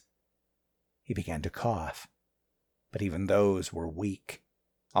eyes. He began to cough, but even those were weak,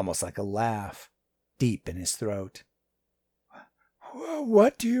 almost like a laugh, deep in his throat.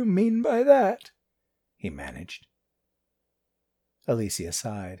 What do you mean by that? He managed. Alicia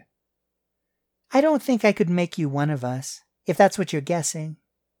sighed. I don't think I could make you one of us, if that's what you're guessing.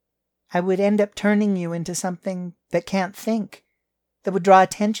 I would end up turning you into something that can't think, that would draw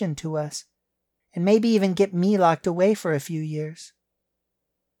attention to us, and maybe even get me locked away for a few years.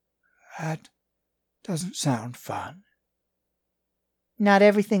 That doesn't sound fun. Not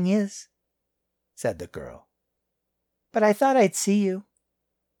everything is, said the girl. But I thought I'd see you,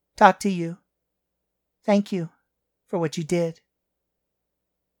 talk to you. Thank you for what you did.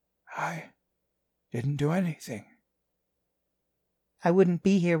 I didn't do anything. I wouldn't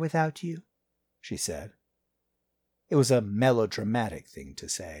be here without you, she said. It was a melodramatic thing to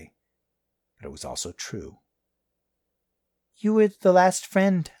say, but it was also true. You were the last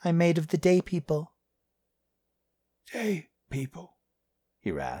friend I made of the day people. Day people?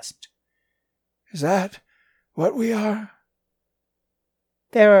 He rasped. Is that what we are?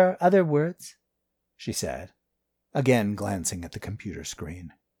 There are other words, she said, again glancing at the computer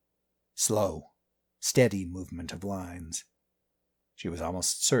screen. Slow, steady movement of lines. She was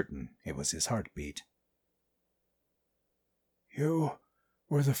almost certain it was his heartbeat. You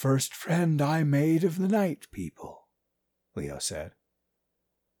were the first friend I made of the night people, Leo said.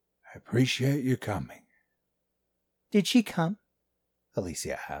 I appreciate you coming. Did she come?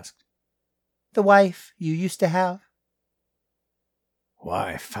 Alicia asked. The wife you used to have?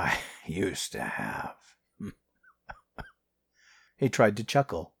 Wife I used to have. He tried to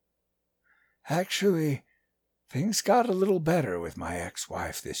chuckle. Actually, things got a little better with my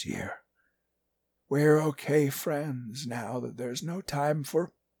ex-wife this year. We're okay friends now that there's no time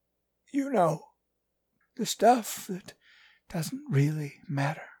for, the stuff that doesn't really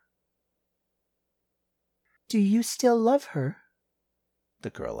matter. Do you still love her? The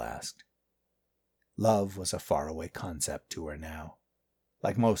girl asked. Love was a faraway concept to her now,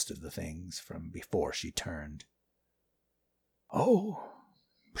 like most of the things from before she turned. Oh,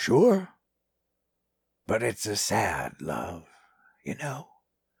 sure. But it's a sad love,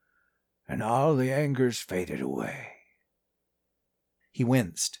 and all the anger's faded away. He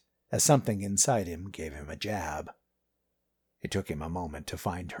winced as something inside him gave him a jab. It took him a moment to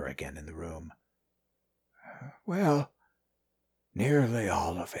find her again in the room. Well, nearly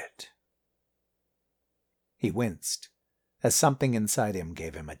all of it. He winced as something inside him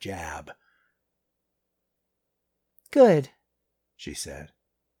gave him a jab. Good, she said.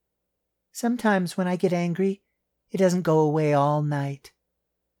 Sometimes when I get angry, it doesn't go away all night.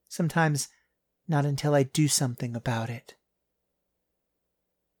 Sometimes not until I do something about it.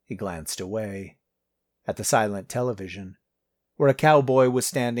 He glanced away, at the silent television, where a cowboy was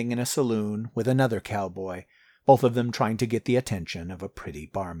standing in a saloon with another cowboy, both of them trying to get the attention of a pretty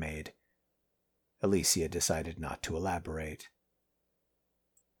barmaid. Alicia decided not to elaborate.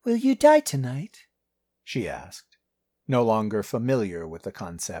 Will you die tonight? She asked, no longer familiar with the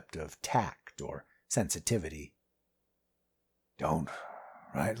concept of tact or sensitivity. Don't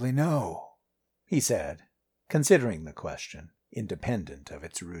rightly know, he said, considering the question, independent of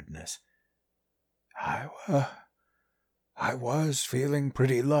its rudeness. I was feeling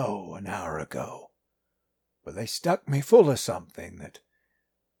pretty low an hour ago, but they stuck me full of something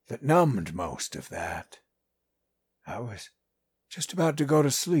that numbed most of that. I was just about to go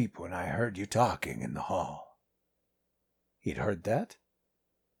to sleep when I heard you talking in the hall. He'd heard that?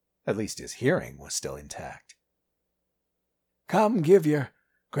 At least his hearing was still intact. Come give your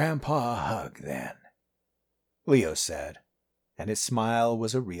grandpa a hug, then, Leo said, and his smile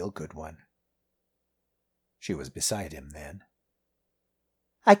was a real good one. She was beside him then.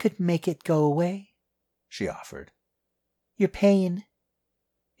 I could make it go away, she offered. Your pain,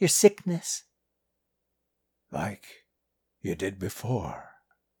 your sickness. Like you did before,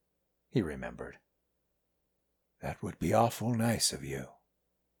 he remembered. That would be awful nice of you.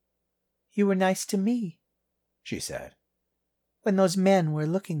 You were nice to me, she said, when those men were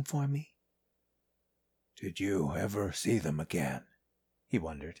looking for me. Did you ever see them again? He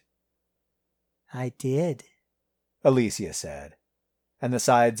wondered. I did, Alicia said, and the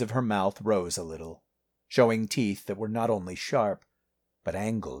sides of her mouth rose a little, showing teeth that were not only sharp, but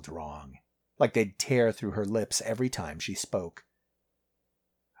angled wrong, like they'd tear through her lips every time she spoke.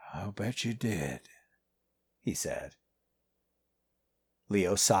 I'll bet you did, he said.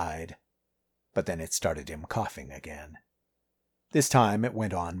 Leo sighed, but then it started him coughing again. This time it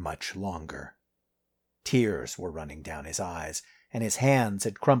went on much longer. Tears were running down his eyes, and his hands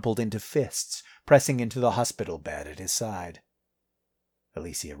had crumpled into fists, pressing into the hospital bed at his side.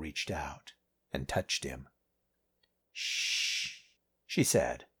 Alicia reached out and touched him. Shh, she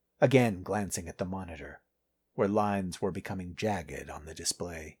said, again glancing at the monitor, where lines were becoming jagged on the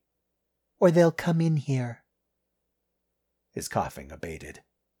display. Or they'll come in here. His coughing abated.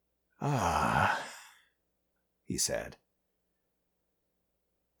 He said.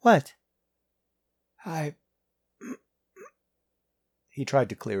 What? He tried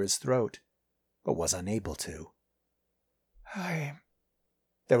to clear his throat, but was unable to.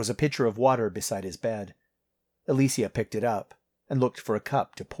 There was a pitcher of water beside his bed. Alicia picked it up and looked for a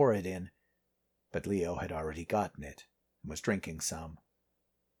cup to pour it in, but Leo had already gotten it and was drinking some.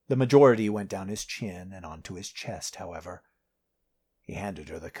 The majority went down his chin and onto his chest, however. He handed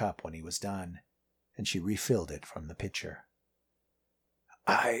her the cup when he was done, and she refilled it from the pitcher.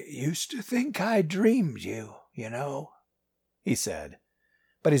 I used to think I dreamed you, you know, he said,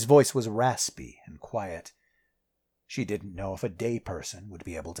 but his voice was raspy and quiet. She didn't know if a day person would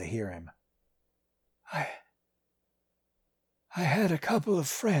be able to hear him. I had a couple of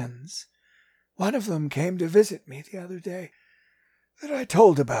friends. One of them came to visit me the other day that I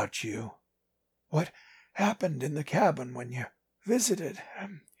told about you. What happened in the cabin when you visited.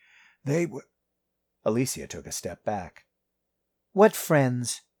 They were... Alicia took a step back. What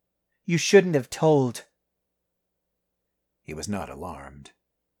friends? You shouldn't have told. He was not alarmed.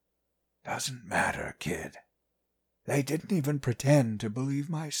 Doesn't matter, kid. They didn't even pretend to believe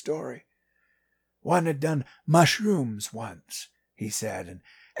my story. One had done mushrooms once, he said,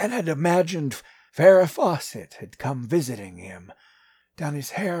 and had imagined Farrah Fawcett had come visiting him, done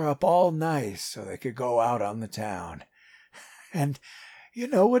his hair up all nice so they could go out on the town. And you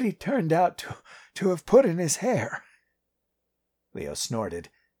know what he turned out to have put in his hair? Leo snorted,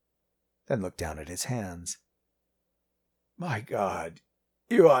 then looked down at his hands. My God,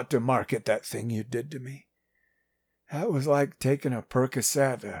 you ought to market that thing you did to me. That was like taking a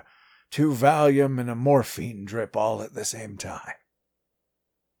Percocet, a 2 Valium, and a morphine drip all at the same time.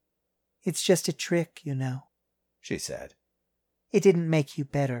 It's just a trick, you know, she said. It didn't make you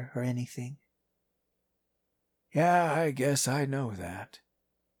better or anything. Yeah, I guess I know that.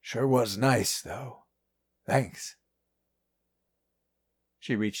 Sure was nice, though. Thanks.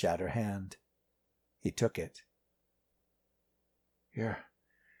 She reached out her hand. He took it. Your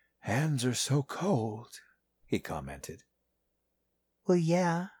hands are so cold, he commented. Well,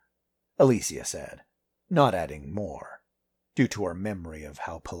 yeah, Alicia said, not adding more, due to her memory of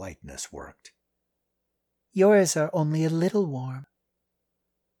how politeness worked. Yours are only a little warm.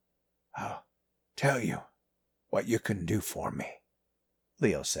 I'll tell you what you can do for me,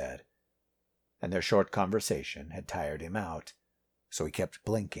 Leo said, and their short conversation had tired him out, so he kept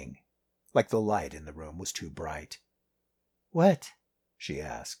blinking, like the light in the room was too bright. What? She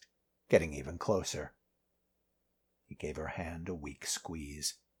asked, getting even closer. He gave her hand a weak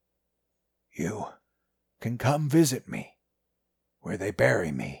squeeze. You can come visit me, where they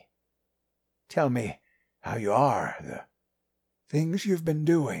bury me. Tell me how you are, the things you've been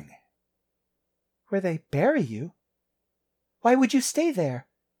doing. Where they bury you? Why would you stay there?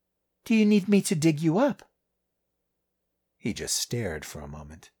 Do you need me to dig you up? He just stared for a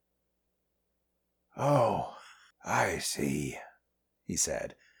moment. Oh, I see, he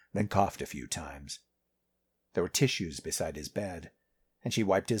said, then coughed a few times. There were tissues beside his bed, and she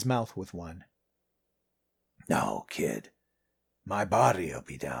wiped his mouth with one. No, kid, my body'll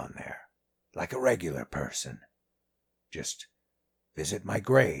be down there, like a regular person. Just visit my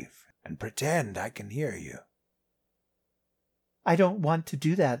grave and pretend I can hear you. I don't want to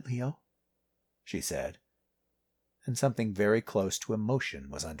do that, Leo, she said, and something very close to emotion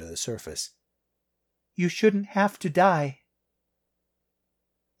was under the surface. You shouldn't have to die.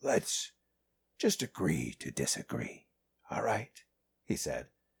 Let's just agree to disagree, all right? He said.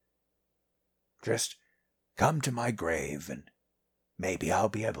 Just come to my grave and maybe I'll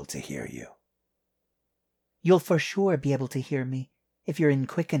be able to hear you. You'll for sure be able to hear me if you're in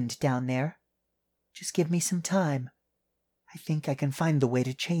quickened down there. Just give me some time. I think I can find the way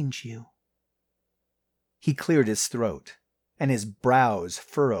to change you. He cleared his throat, and his brows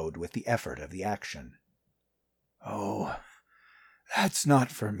furrowed with the effort of the action. Oh, that's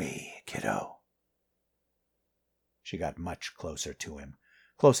not for me, kiddo. She got much closer to him,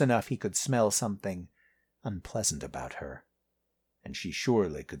 close enough he could smell something unpleasant about her, and she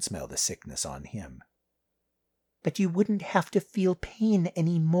surely could smell the sickness on him. But you wouldn't have to feel pain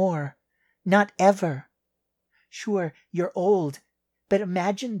any more. Not ever. Sure, you're old, but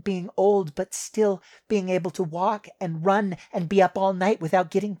imagine being old but still being able to walk and run and be up all night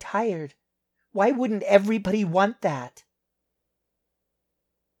without getting tired. Why wouldn't everybody want that?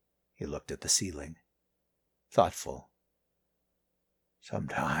 He looked at the ceiling, thoughtful.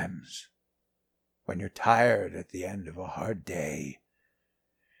 Sometimes, when you're tired at the end of a hard day,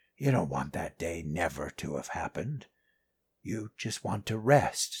 you don't want that day never to have happened. You just want to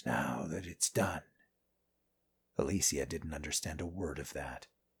rest now that it's done. Alicia didn't understand a word of that.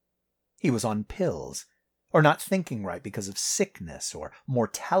 He was on pills, or not thinking right because of sickness, or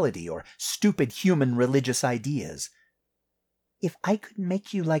mortality, or stupid human religious ideas. If I could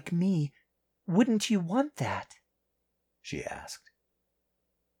make you like me, wouldn't you want that? She asked.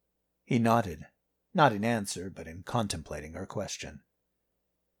 He nodded, not in answer, but in contemplating her question.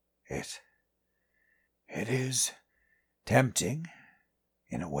 It is tempting,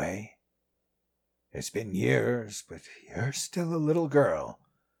 in a way. It's been years, but you're still a little girl,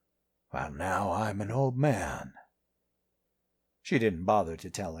 while now I'm an old man. She didn't bother to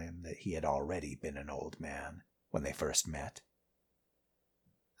tell him that he had already been an old man when they first met.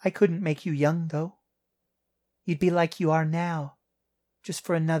 I couldn't make you young, though. You'd be like you are now, just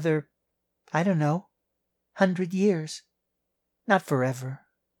for another, 100 years. Not forever.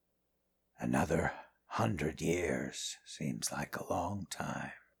 Another 100 years seems like a long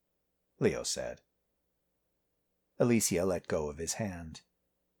time, Leo said. Alicia let go of his hand.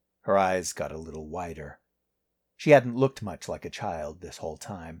 Her eyes got a little wider. She hadn't looked much like a child this whole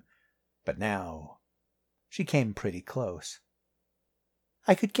time, but now she came pretty close.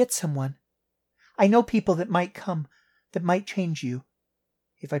 I could get someone. I know people that might come, that might change you,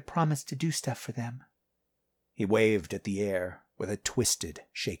 if I promised to do stuff for them. He waved at the air with a twisted,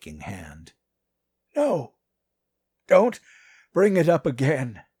 shaking hand. No, don't bring it up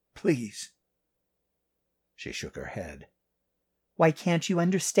again, please. She shook her head. Why can't you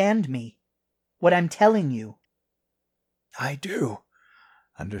understand me? What I'm telling you? I do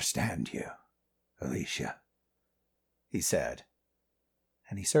understand you, Alicia, he said,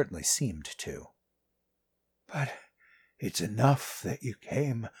 and he certainly seemed to. But it's enough that you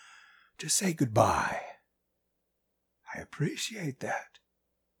came to say goodbye. I appreciate that,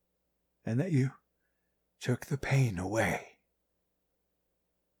 and that you took the pain away.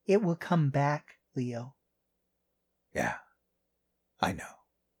 It will come back, Leo. Yeah, I know,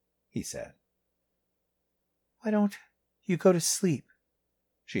 he said. Why don't you go to sleep?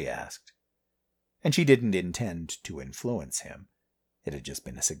 She asked. And she didn't intend to influence him. It had just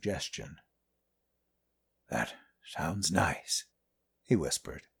been a suggestion. That sounds nice, he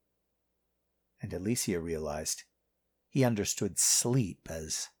whispered. And Alicia realized he understood sleep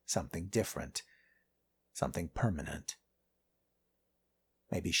as something different. something permanent.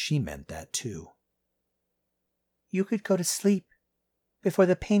 Maybe she meant that too. You could go to sleep before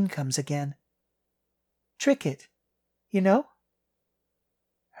the pain comes again. Trick it, you know?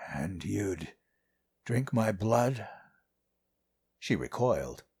 And you'd drink my blood? She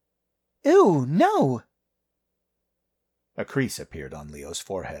recoiled. Ew, no! A crease appeared on Leo's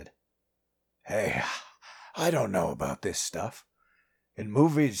forehead. Hey, I don't know about this stuff. In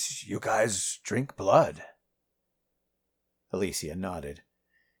movies, you guys drink blood. Alicia nodded.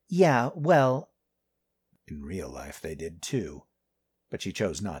 Yeah, well... In real life they did too, but she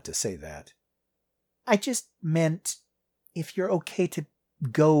chose not to say that. I just meant if you're okay to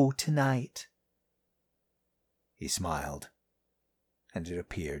go tonight. He smiled, and it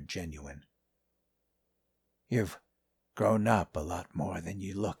appeared genuine. You've grown up a lot more than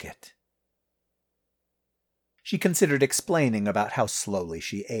you look it. She considered explaining about how slowly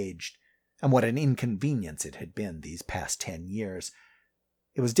she aged, and what an inconvenience it had been these past 10 years.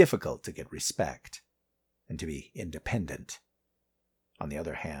 It was difficult to get respect, and to be independent. On the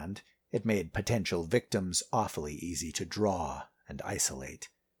other hand, it made potential victims awfully easy to draw and isolate.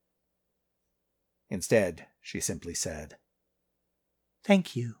 Instead, she simply said,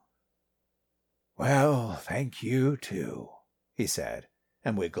 Thank you. Well, thank you, too, he said,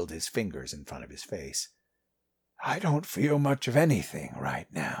 and wiggled his fingers in front of his face. I don't feel much of anything right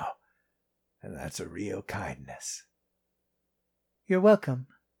now, and that's a real kindness. You're welcome,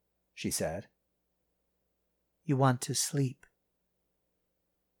 she said. You want to sleep.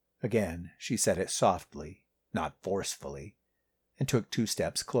 Again, she said it softly, not forcefully, and took 2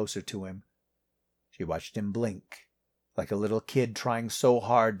 steps closer to him. She watched him blink, like a little kid trying so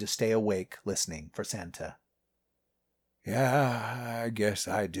hard to stay awake listening for Santa. Yeah, I guess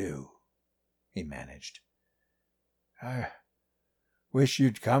I do, he managed. I wish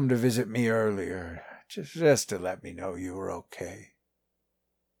you'd come to visit me earlier, just to let me know you were okay.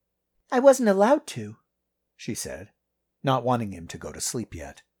 I wasn't allowed to, she said, not wanting him to go to sleep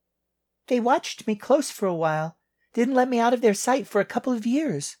yet. They watched me close for a while, didn't let me out of their sight for a couple of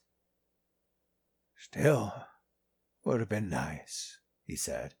years. Still, would have been nice, he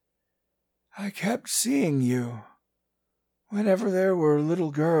said. I kept seeing you whenever there were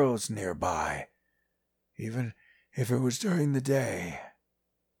little girls nearby, even if it was during the day.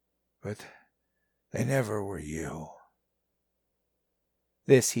 But they never were you.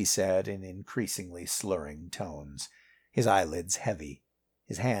 This he said in increasingly slurring tones, his eyelids heavy,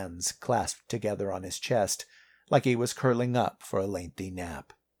 his hands clasped together on his chest, like he was curling up for a lengthy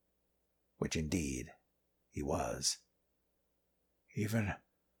nap. Which indeed he was. Even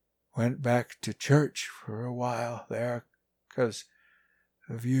went back to church for a while there, 'cause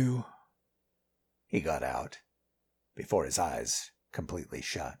of you. He got out, before his eyes completely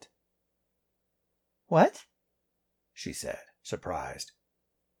shut. What? She said, surprised.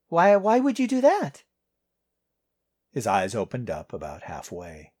 Why would you do that? His eyes opened up about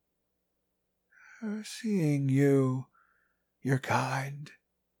halfway. Seeing you, your kind,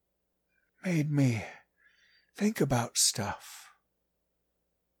 made me think about stuff.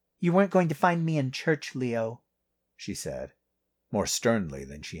 You weren't going to find me in church, Leo, she said, more sternly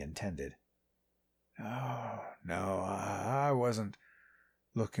than she intended. No, I wasn't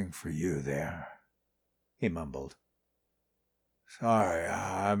looking for you there, he mumbled. Sorry,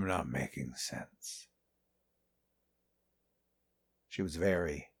 I'm not making sense. She was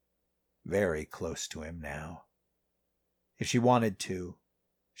very, very close to him now. If she wanted to,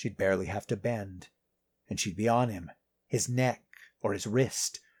 she'd barely have to bend, and she'd be on him, his neck, or his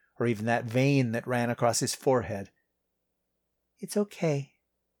wrist, or even that vein that ran across his forehead. It's okay.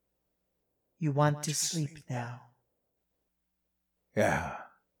 You want to sleep now. Yeah.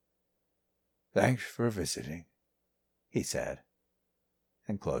 Thanks for visiting, he said,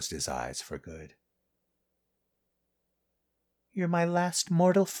 and closed his eyes for good. You're my last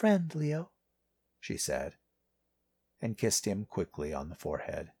mortal friend, Leo, she said, and kissed him quickly on the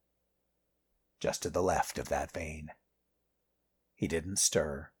forehead, just to the left of that vein. He didn't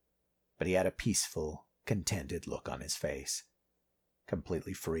stir, but he had a peaceful, contented look on his face,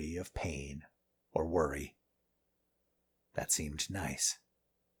 completely free of pain or worry. That seemed nice.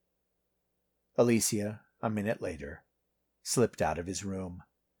 Alicia, a minute later, slipped out of his room,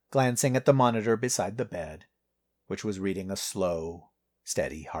 glancing at the monitor beside the bed, which was reading a slow,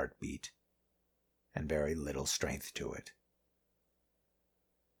 steady heartbeat, and very little strength to it.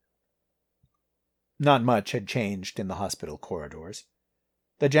 Not much had changed in the hospital corridors.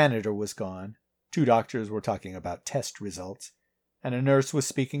 The janitor was gone, 2 doctors were talking about test results, and a nurse was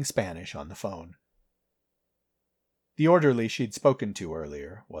speaking Spanish on the phone. The orderly she'd spoken to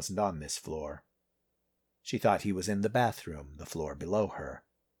earlier wasn't on this floor. She thought he was in the bathroom, the floor below her,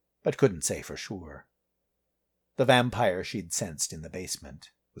 but couldn't say for sure. The vampire she'd sensed in the basement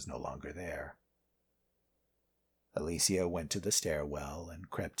was no longer there. Alicia went to the stairwell and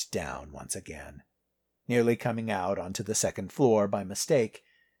crept down once again, nearly coming out onto the second floor by mistake,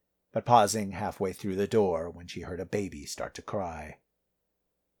 but pausing halfway through the door when she heard a baby start to cry.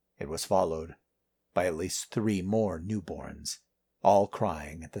 It was followed by at least 3 more newborns, all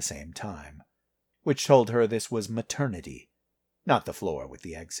crying at the same time, which told her this was maternity, not the floor with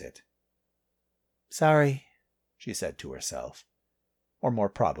the exit. Sorry, she said to herself, or more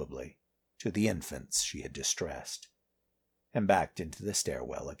probably, to the infants she had distressed, and backed into the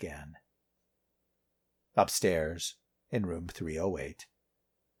stairwell again. Upstairs, in room 308,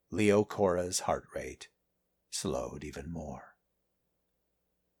 Leo Cora's heart rate slowed even more.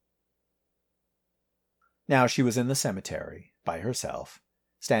 Now she was in the cemetery, by herself,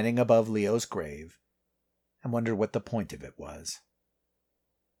 standing above Leo's grave, and wondered what the point of it was.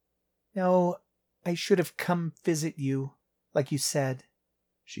 No, I should have come visit you, like you said,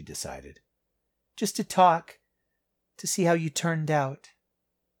 she decided. Just to talk, to see how you turned out.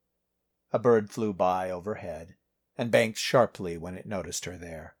 A bird flew by overhead and banked sharply when it noticed her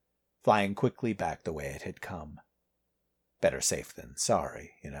there, flying quickly back the way it had come. Better safe than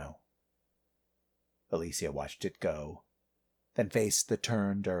sorry, you know. Alicia watched it go, then faced the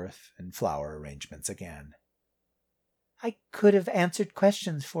turned earth and flower arrangements again. I could have answered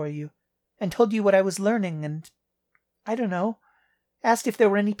questions for you, and told you what I was learning, and, I don't know, asked if there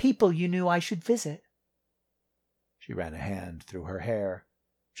were any people you knew I should visit. She ran a hand through her hair,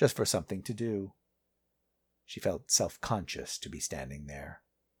 just for something to do. She felt self-conscious to be standing there,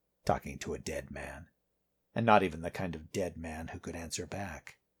 talking to a dead man, and not even the kind of dead man who could answer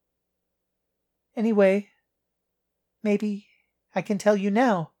back. Anyway, maybe I can tell you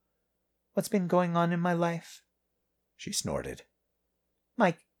now what's been going on in my life. She snorted.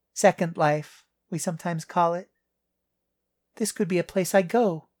 My second life, we sometimes call it. This could be a place I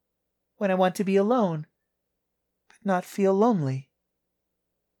go when I want to be alone, but not feel lonely.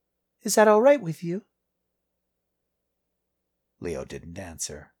 Is that all right with you? Leo didn't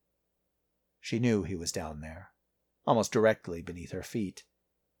answer. She knew he was down there, almost directly beneath her feet,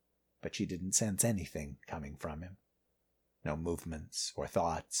 but she didn't sense anything coming from him. No movements or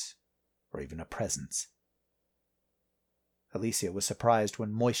thoughts, or even a presence. Alicia was surprised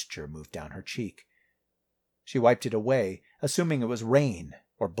when moisture moved down her cheek. She wiped it away, assuming it was rain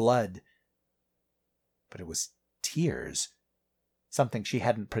or blood. But it was tears, something she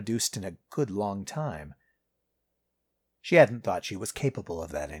hadn't produced in a good long time. She hadn't thought she was capable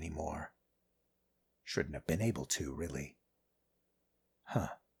of that anymore. Shouldn't have been able to, really. Huh.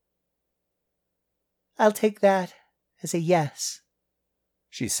 I'll take that as a yes,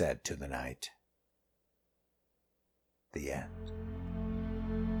 she said to the night. The end.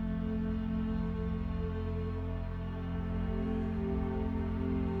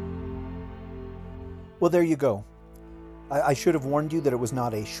 Well, there you go. I should have warned you that it was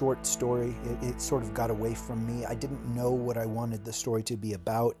not a short story. It sort of got away from me. I didn't know what I wanted the story to be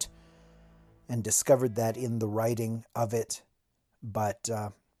about and discovered that in the writing of it. But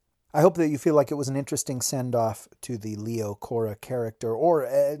I hope that you feel like it was an interesting send-off to the Leo Cora character, or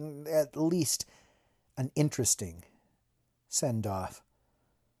at least an interesting send-off.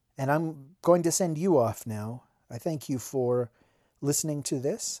 And I'm going to send you off now. I thank you for listening to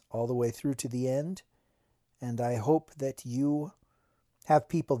this all the way through to the end. And I hope that you have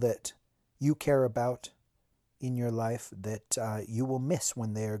people that you care about in your life that you will miss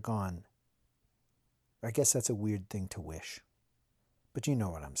when they are gone. I guess that's a weird thing to wish, but you know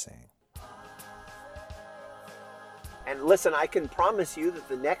what I'm saying. And listen, I can promise you that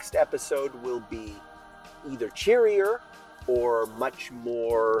the next episode will be either cheerier or much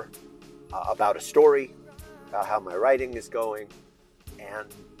more about a story, about how my writing is going.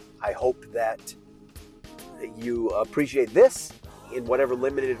 And I hope that you appreciate this in whatever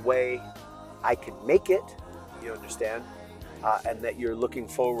limited way I can make it, you understand, and that you're looking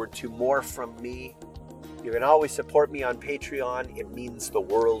forward to more from me. You can always support me on Patreon. It means the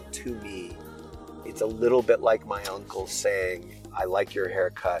world to me. It's a little bit like my uncle saying, I like your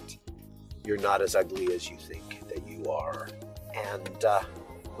haircut. You're not as ugly as you think that you are. And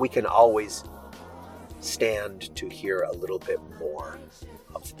we can always stand to hear a little bit more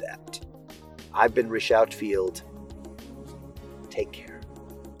of that. I've been Rish Outfield. Take care.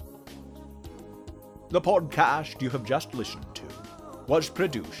 The podcast you have just listened to was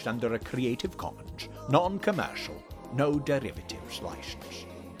produced under a Creative Commons, non-commercial, no derivatives license.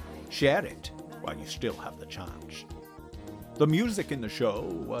 Share it while you still have the chance. The music in the show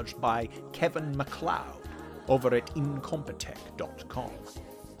was by Kevin MacLeod over at incompetech.com.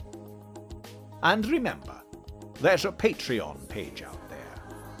 And remember, there's a Patreon page out there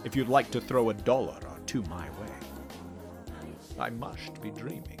if you'd like to throw $1 or $2 my way. I must be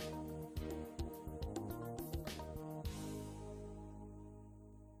dreaming.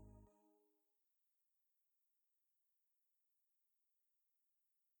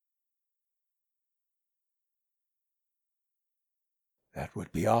 That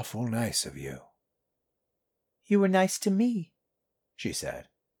would be awful nice of you, You were nice to me she said.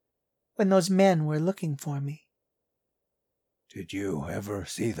 when those men were looking for me. Did you ever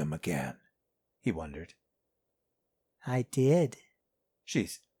see them again? He wondered. I did.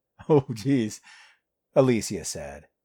 Oh, geez, Alicia said,